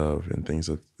think of, and things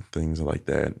like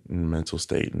that, and mental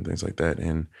state and things like that.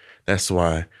 And that's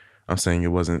why I'm saying it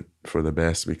wasn't for the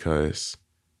best, because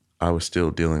I was still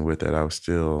dealing with it. I was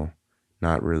still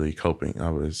not really coping.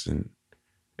 I wasn't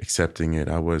accepting it.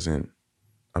 I wasn't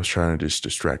I was trying to just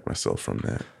distract myself from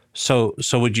that. So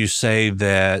would you say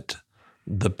that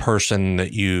the person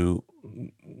that you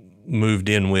moved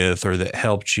in with or that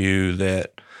helped you,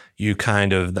 that you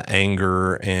kind of, the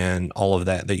anger and all of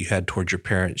that you had towards your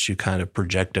parents, you kind of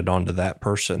projected onto that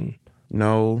person?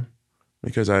 No,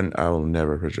 because I will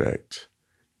never project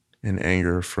an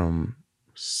anger from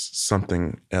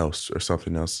something else or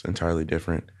something else entirely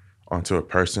different onto a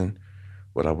person.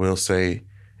 What I will say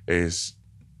is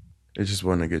it just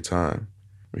wasn't a good time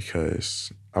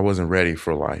because I wasn't ready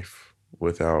for life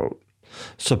without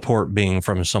Support being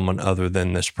from someone other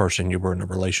than this person you were in a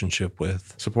relationship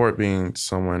with. support being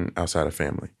someone outside of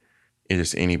family. It's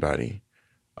just anybody.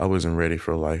 I wasn't ready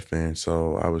for life then,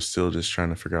 so I was still just trying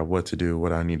to figure out what to do,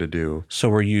 what I need to do. So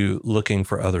were you looking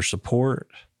for other support?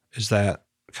 Is that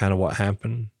kind of what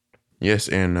happened? Yes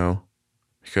and no,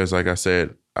 because like I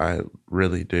said, I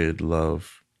really did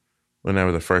love,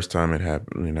 whenever the first time it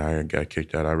happened, I got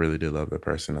kicked out, I really did love that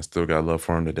person. I still got love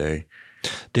for him today.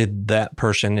 Did that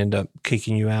person end up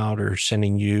kicking you out or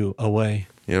sending you away?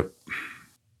 Yep.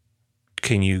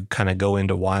 Can you kind of go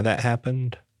into why that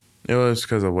happened? It was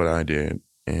because of what I did.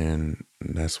 And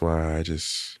that's why I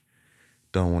just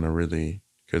don't want to really,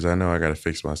 because I know I got to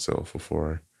fix myself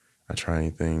before I try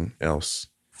anything else.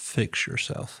 Fix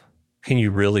yourself. Can you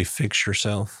really fix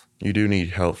yourself? You do need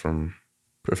help from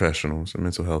professionals,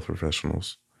 mental health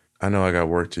professionals. I know I got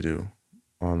work to do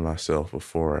on myself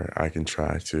before I can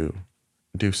try to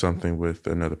do something with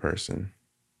another person.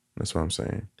 That's what I'm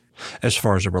saying. As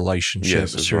far as a relationship,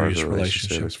 Yes, a as far as serious a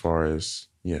relationship. as far as,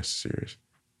 yes, serious.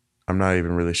 I'm not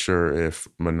even really sure if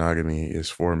monogamy is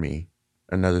for me.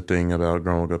 Another thing about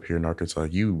growing up here in Arkansas,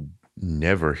 you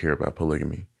never hear about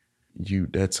polygamy.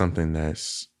 That's something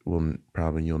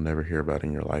you'll never hear about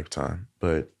in your lifetime.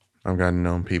 But I've gotten to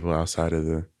know people outside of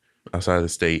the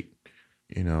state.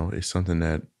 It's something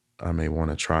that I may want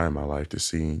to try in my life to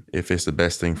see if it's the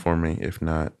best thing for me. If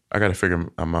not, I got to figure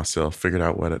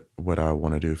out what I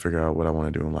want to do, figure out what I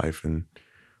want to do in life and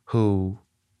who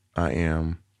I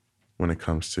am when it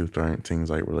comes to things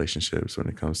like relationships, when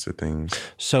it comes to things.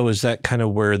 So is that kind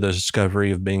of where the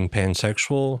discovery of being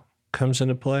pansexual comes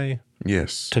into play?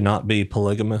 Yes. To not be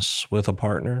polygamous with a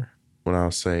partner? What I'll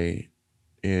say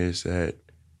is that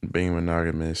being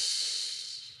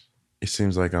monogamous, it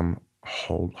seems like I'm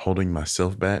holding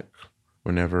myself back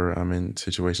whenever I'm in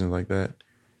situations like that.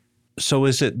 So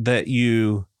is it that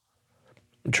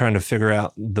I'm trying to figure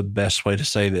out the best way to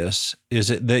say this, is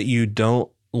it that you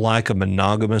don't like a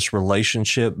monogamous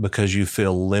relationship because you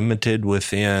feel limited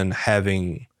within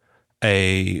having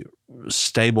a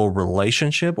stable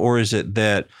relationship? Or is it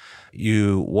that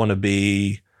you want to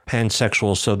be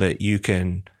pansexual so that you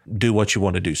can do what you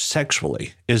want to do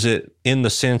sexually? Is it in the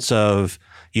sense of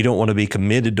you don't want to be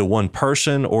committed to one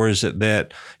person, or is it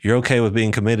that you're okay with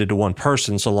being committed to one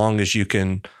person so long as you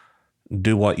can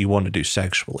do what you want to do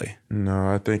sexually? No,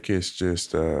 I think it's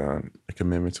just a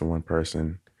commitment to one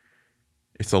person.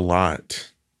 It's a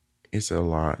lot. It's a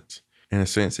lot. In a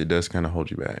sense, it does kind of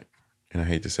hold you back. And I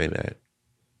hate to say that,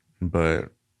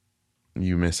 but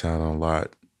you miss out on a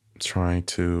lot trying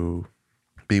to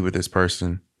be with this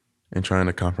person and trying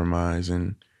to compromise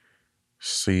and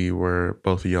see where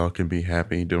both of y'all can be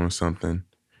happy doing something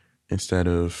instead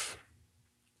of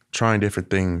trying different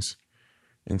things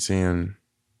and seeing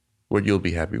what you'll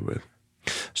be happy with.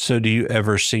 So do you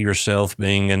ever see yourself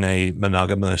being in a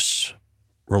monogamous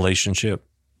relationship?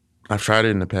 I've tried it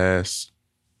in the past.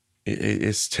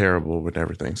 It's terrible when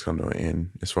everything's come to an end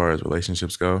as far as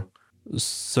relationships go.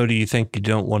 So do you think you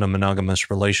don't want a monogamous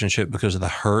relationship because of the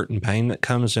hurt and pain that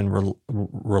comes in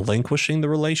relinquishing the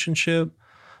relationship,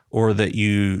 or that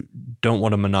you don't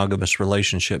want a monogamous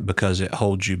relationship because it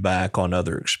holds you back on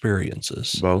other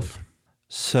experiences? Both.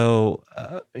 So,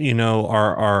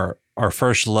 our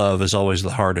first love is always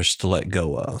the hardest to let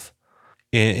go of.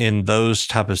 In those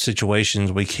type of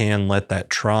situations, we can let that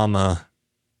trauma,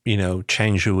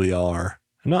 change who we are.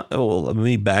 Let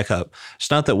me back up.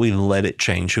 It's not that we let it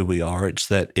change who we are. It's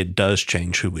that it does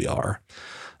change who we are.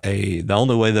 The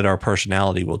only way that our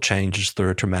personality will change is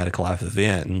through a traumatic life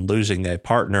event, and losing a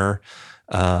partner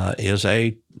is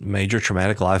a major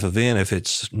traumatic life event if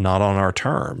it's not on our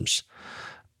terms.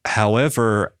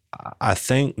 However, I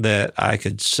think that I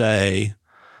could say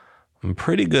on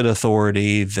pretty good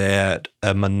authority that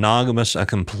a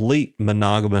complete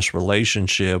monogamous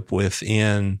relationship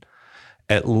within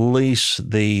at least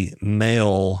the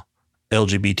male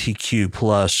LGBTQ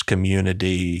plus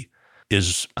community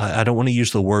is, I don't want to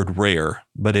use the word rare,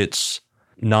 but it's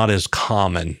not as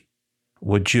common.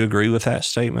 Would you agree with that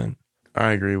statement?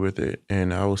 I agree with it.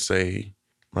 And I will say,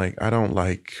 I don't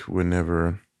like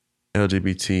whenever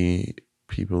LGBT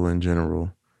people in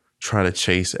general try to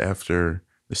chase after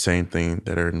the same thing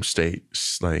that are in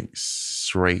states like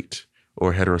straight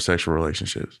or heterosexual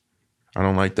relationships. I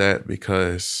don't like that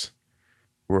because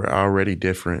we're already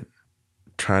different.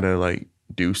 Try to like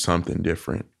do something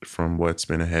different from what's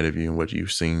been ahead of you and what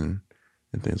you've seen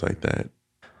and things like that.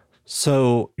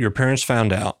 So your parents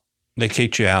found out. They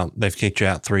kicked you out. They've kicked you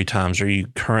out 3 times. Are you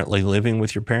currently living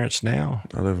with your parents now?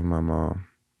 I live with my mom.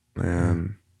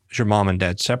 And Is your mom and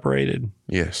dad separated?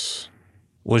 yes.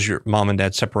 Was your mom and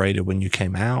dad separated when you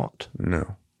came out?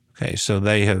 No. Okay, so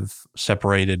they have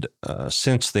separated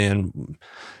since then.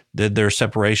 Did their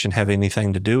separation have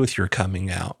anything to do with your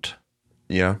coming out?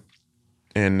 Yeah.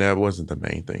 And that wasn't the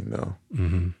main thing though.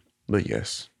 Mm-hmm. But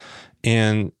yes.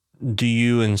 And do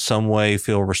you in some way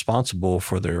feel responsible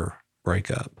for their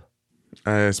breakup?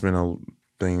 It's been a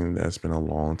thing that's been a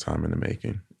long time in the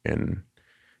making. And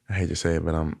I hate to say it,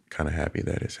 but I'm kind of happy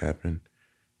that it's happened.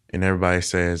 And everybody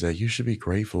says that you should be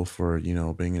grateful for,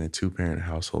 being in a 2-parent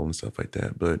household and stuff like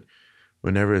that. But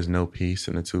whenever there's no peace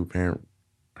in a 2-parent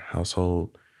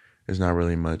household, there's not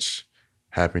really much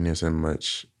happiness and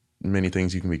many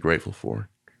things you can be grateful for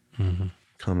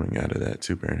coming out of that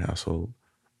 2-parent household.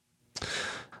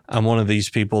 I'm one of these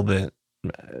people that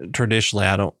traditionally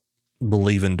I don't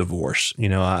believe in divorce.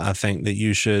 I think that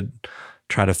you should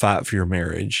try to fight for your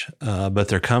marriage. But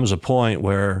there comes a point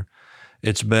where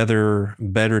it's better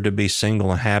to be single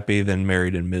and happy than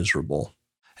married and miserable.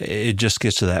 It just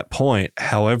gets to that point.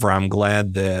 However, I'm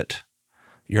glad that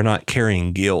you're not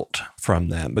carrying guilt from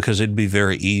that, because it'd be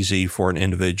very easy for an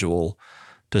individual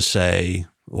to say,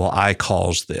 well, I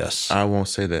caused this. I won't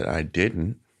say that I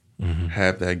didn't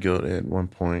have that guilt at one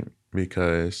point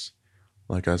because,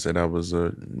 like I said, I was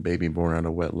a baby born out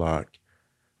of wedlock.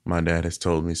 My dad has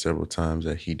told me several times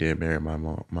that he did marry my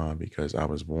mom because I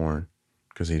was born,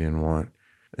 because he didn't want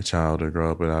a child to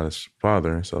grow up without his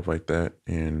father and stuff like that.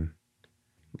 And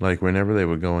like whenever they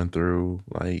were going through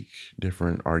like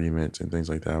different arguments and things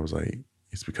like that, I was like,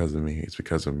 it's because of me. It's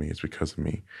because of me. It's because of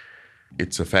me.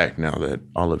 It's a fact now that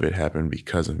all of it happened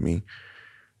because of me.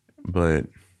 But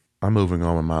I'm moving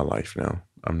on with my life now.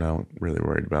 I'm not really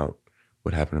worried about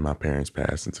what happened in my parents'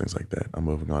 past and things like that. I'm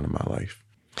moving on in my life.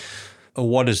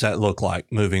 What does that look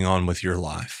like, moving on with your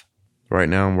life? Right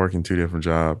now, I'm working 2 different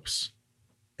jobs.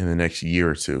 In the next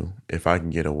year or 2, if I can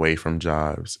get away from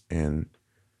jobs and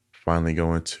finally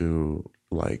go into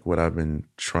like what I've been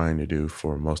trying to do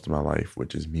for most of my life,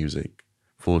 which is music,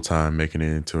 full time, making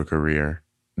it into a career,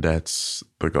 that's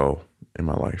the goal in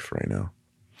my life right now.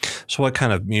 So what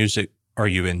kind of music are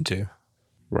you into?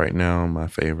 Right now, my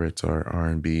favorites are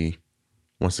R&B.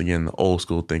 Once again, the old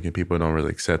school thinking, people don't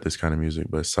really accept this kind of music,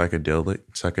 but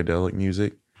psychedelic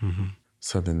music,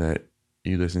 something that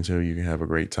you listen to, you can have a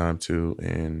great time to,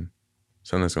 and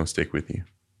something that's going to stick with you.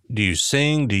 Do you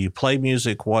sing? Do you play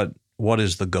music? What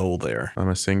is the goal there? I'm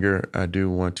a singer. I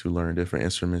do want to learn different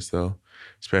instruments though,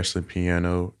 especially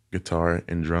piano, guitar,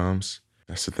 and drums.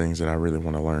 That's the things that I really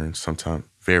want to learn sometime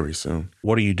very soon.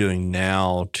 What are you doing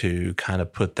now to kind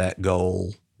of put that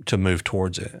goal to move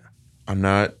towards it? I'm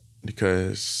not,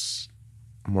 because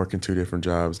I'm working 2 different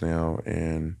jobs now,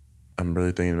 and I'm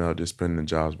really thinking about just putting the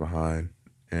jobs behind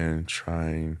and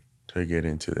trying to get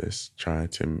into this, trying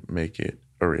to make it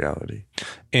a reality.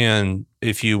 And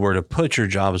if you were to put your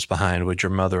jobs behind, would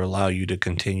your mother allow you to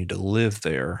continue to live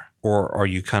there? Or are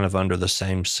you kind of under the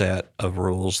same set of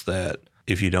rules that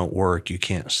if you don't work, you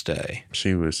can't stay?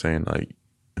 She was saying, like,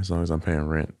 as long as I'm paying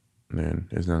rent, then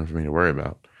there's nothing for me to worry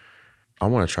about. I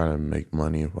want to try to make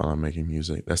money while I'm making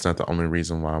music. That's not the only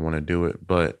reason why I want to do it,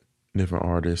 but different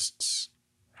artists,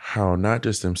 how not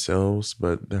just themselves,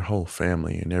 but their whole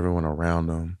family and everyone around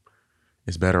them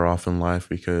is better off in life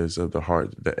because of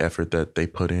the effort that they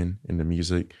put in the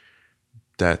music.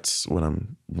 That's what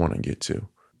I'm want to get to.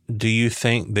 Do you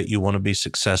think that you want to be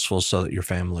successful so that your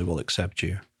family will accept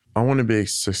you? I want to be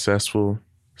successful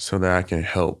so that I can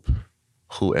help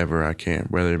whoever I can,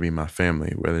 whether it be my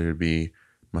family, whether it be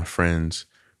my friends,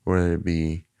 whether it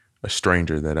be a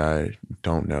stranger that I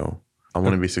don't know. I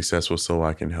want to be successful so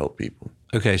I can help people.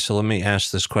 Okay, so let me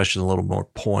ask this question a little more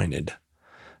pointed.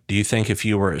 Do you think if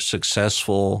you were a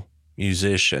successful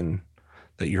musician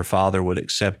that your father would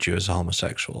accept you as a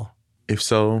homosexual? If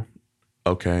so,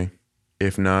 okay.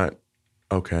 If not,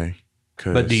 okay.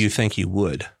 But do you think he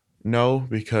would? No,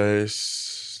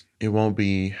 because it won't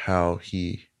be how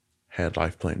he had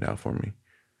life planned out for me.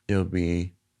 It'll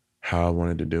be how I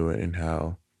wanted to do it and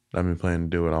how I've been planning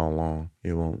to do it all along.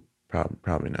 It won't,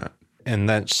 probably not. And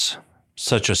that's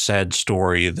such a sad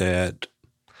story that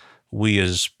we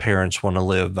as parents want to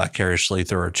live vicariously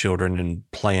through our children and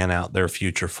plan out their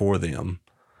future for them.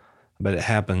 But it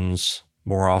happens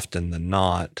more often than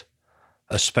not,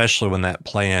 especially when that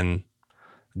plan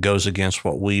goes against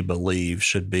what we believe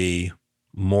should be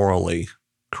morally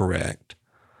correct.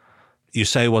 You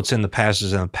say what's in the past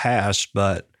is in the past,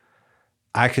 but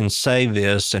I can say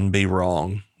this and be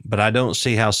wrong. But I don't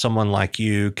see how someone like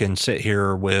you can sit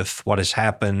here with what has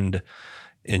happened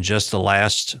in just the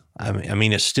last, I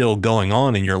mean, it's still going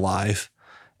on in your life,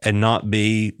 and not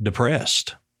be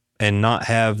depressed and not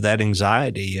have that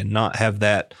anxiety and not have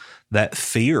that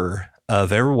fear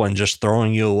of everyone just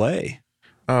throwing you away.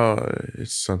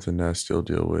 It's something that I still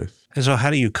deal with. And so how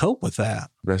do you cope with that?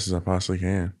 Best as I possibly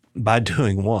can. By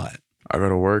doing what? I go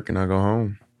to work and I go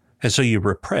home. And so you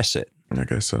repress it. I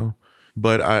guess so.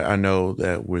 But I know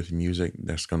that with music,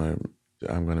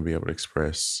 I'm gonna be able to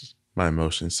express my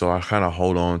emotions. So I kind of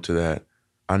hold on to that.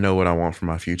 I know what I want for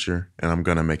my future, and I'm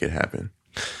gonna make it happen.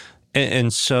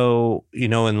 And so, you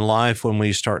know, in life, when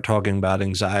we start talking about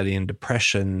anxiety and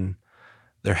depression,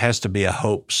 there has to be a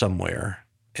hope somewhere.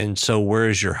 And so where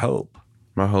is your hope?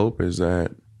 My hope is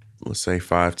that, let's say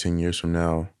 5-10 years from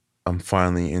now, I'm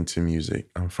finally into music.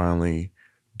 I'm finally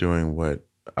doing what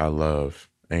I love.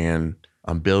 And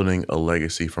I'm building a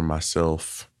legacy for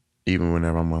myself. Even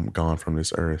whenever I'm gone from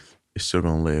this earth, it's still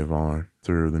going to live on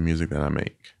through the music that I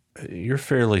make. You're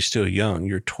fairly still young.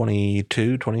 You're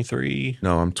 22, 23?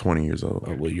 No, I'm 20 years old.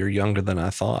 Oh, well, you're younger than I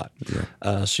thought.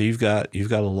 Yeah. So you've got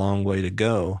a long way to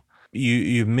go.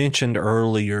 You mentioned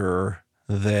earlier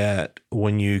that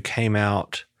when you came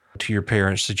out to your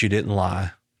parents that you didn't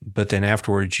lie, but then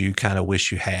afterwards you kind of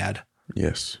wish you had.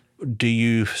 Yes. Do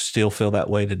you still feel that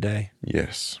way today?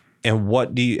 Yes. And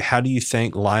how do you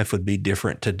think life would be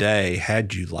different today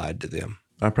had you lied to them?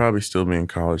 I'd probably still be in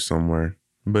college somewhere,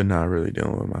 but not really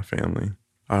dealing with my family.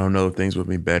 I don't know if things would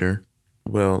be better.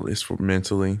 Well, it's for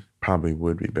mentally, probably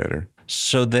would be better.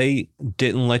 So they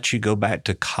didn't let you go back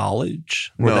to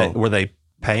college? No. Were they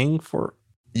paying for?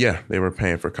 Yeah, they were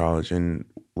paying for college, and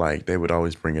like they would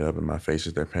always bring it up in my face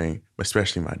that they're paying,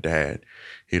 especially my dad.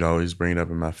 He'd always bring it up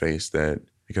in my face that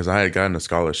because I had gotten a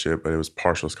scholarship, but it was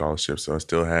partial scholarship, so I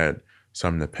still had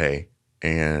something to pay.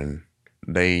 And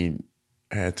they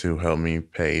had to help me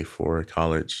pay for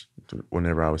college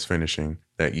whenever I was finishing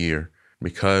that year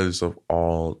because of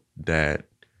all that,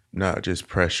 not just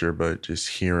pressure, but just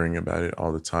hearing about it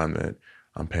all the time that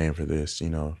I'm paying for this, you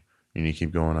know, you need to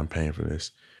keep going, I'm paying for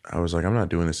this. I was like, I'm not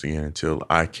doing this again until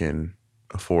I can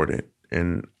afford it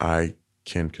and I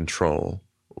can control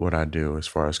what I do as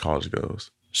far as college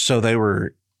goes. So they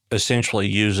were essentially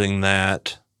using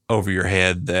that over your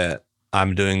head that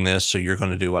I'm doing this, so you're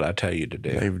going to do what I tell you to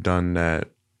do. They've done that.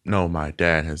 No, my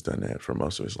dad has done that for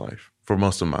most of his life, for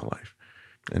most of my life.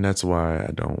 And that's why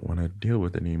I don't want to deal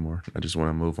with it anymore. I just want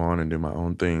to move on and do my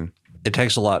own thing. It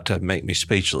takes a lot to make me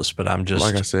speechless, but I'm just...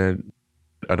 Like I said,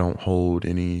 I don't hold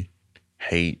any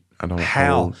hate. I don't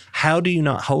How do you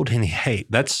not hold any hate?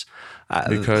 That's...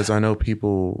 because I know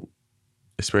people,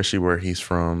 especially where he's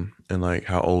from and like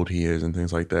how old he is and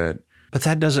things like that. But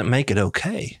that doesn't make it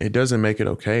okay. It doesn't make it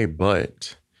okay,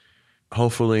 but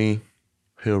hopefully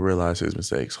he'll realize his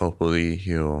mistakes. Hopefully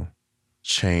he'll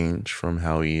change from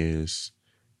how he is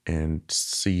and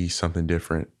see something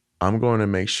different. I'm going to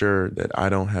make sure that I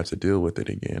don't have to deal with it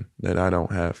again, that I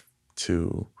don't have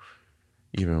to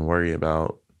even worry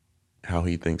about how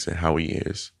he thinks and how he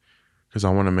is. Because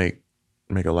I want to make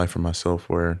a life for myself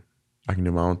where I can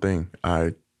do my own thing.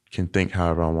 I can think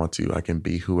however I want to. I can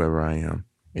be whoever I am,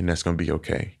 and that's going to be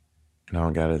okay. And I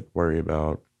don't got to worry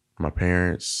about my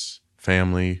parents,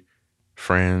 family,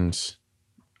 friends.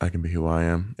 I can be who I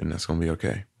am, and that's going to be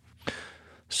okay.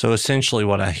 So essentially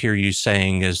what I hear you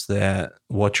saying is that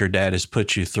what your dad has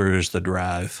put you through is the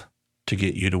drive to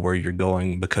get you to where you're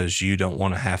going because you don't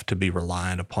want to have to be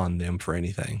reliant upon them for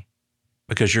anything.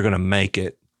 Because you're going to make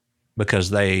it because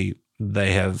they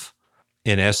have,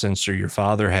 in essence, or your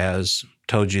father has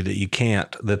told you that you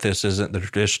can't, that this isn't the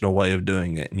traditional way of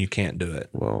doing it and you can't do it.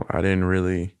 Well, I didn't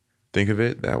really think of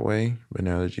it that way, but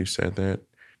now that you said that,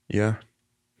 yeah.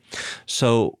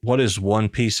 So what is one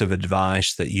piece of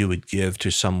advice that you would give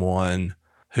to someone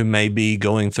who may be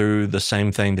going through the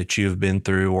same thing that you've been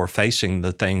through or facing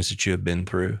the things that you have been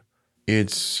through?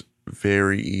 It's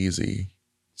very easy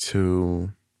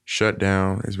to shut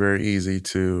down. It's very easy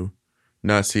to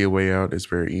not see a way out. It's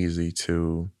very easy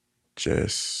to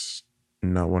just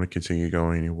not want to continue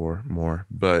going anymore.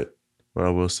 But what I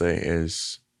will say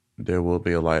is there will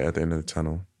be a light at the end of the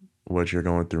tunnel. What you're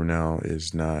going through now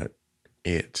is not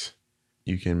it.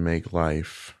 You can make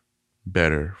life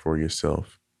better for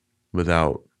yourself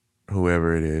without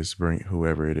whoever it is,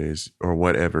 or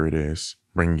whatever it is,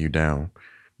 bringing you down.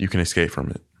 You can escape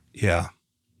from it. Yeah.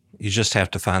 You just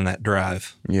have to find that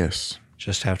drive. Yes.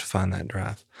 Just have to find that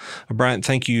drive. Bryant,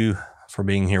 thank you for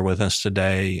being here with us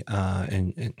today.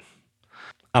 And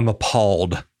I'm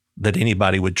appalled that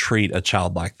anybody would treat a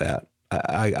child like that.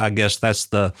 I guess that's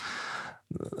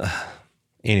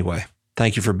anyway,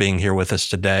 thank you for being here with us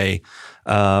today.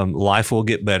 Life will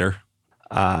get better.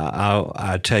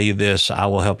 I tell you this, I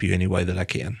will help you any way that I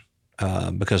can,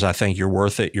 because I think you're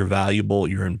worth it. You're valuable.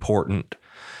 You're important.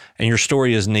 And your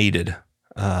story is needed,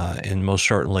 and most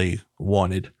certainly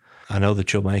wanted. I know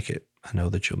that you'll make it.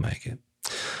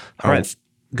 All right,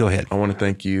 go ahead. I want to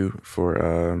thank you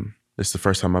for, it's the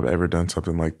first time I've ever done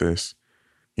something like this.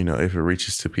 If it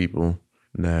reaches to people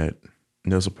that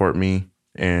they'll support me,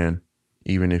 and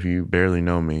even if you barely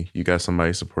know me, you got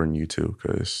somebody supporting you too,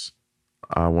 because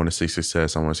I want to see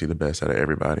success. I want to see the best out of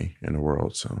everybody in the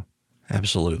world. So,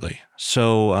 absolutely.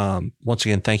 So, once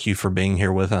again, thank you for being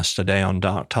here with us today on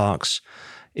Doc Talks.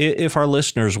 If our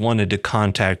listeners wanted to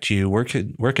contact you, where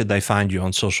could they find you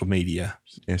on social media?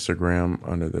 Instagram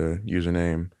under the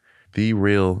username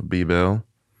TheRealBBell.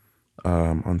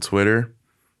 On Twitter,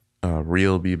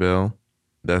 Real B-Bell.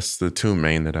 That's the two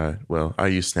main that I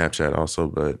use Snapchat also,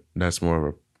 but that's more of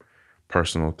a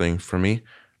personal thing for me.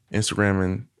 Instagram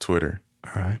and Twitter.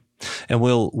 All right. And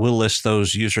we'll list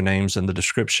those usernames in the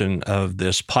description of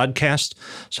this podcast.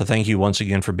 So thank you once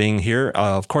again for being here.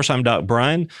 Of course, I'm Doc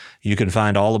Bryant. You can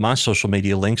find all of my social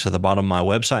media links at the bottom of my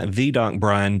website,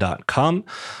 thedocbryan.com.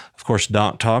 Of course,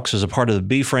 Doc Talks is a part of the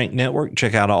Be Frank Network.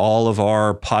 Check out all of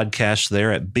our podcasts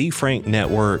there at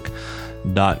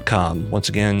befranknetwork.com. Once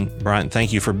again, Bryant,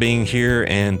 thank you for being here,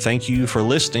 and thank you for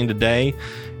listening today,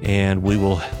 and we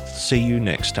will see you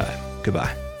next time.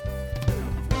 Goodbye.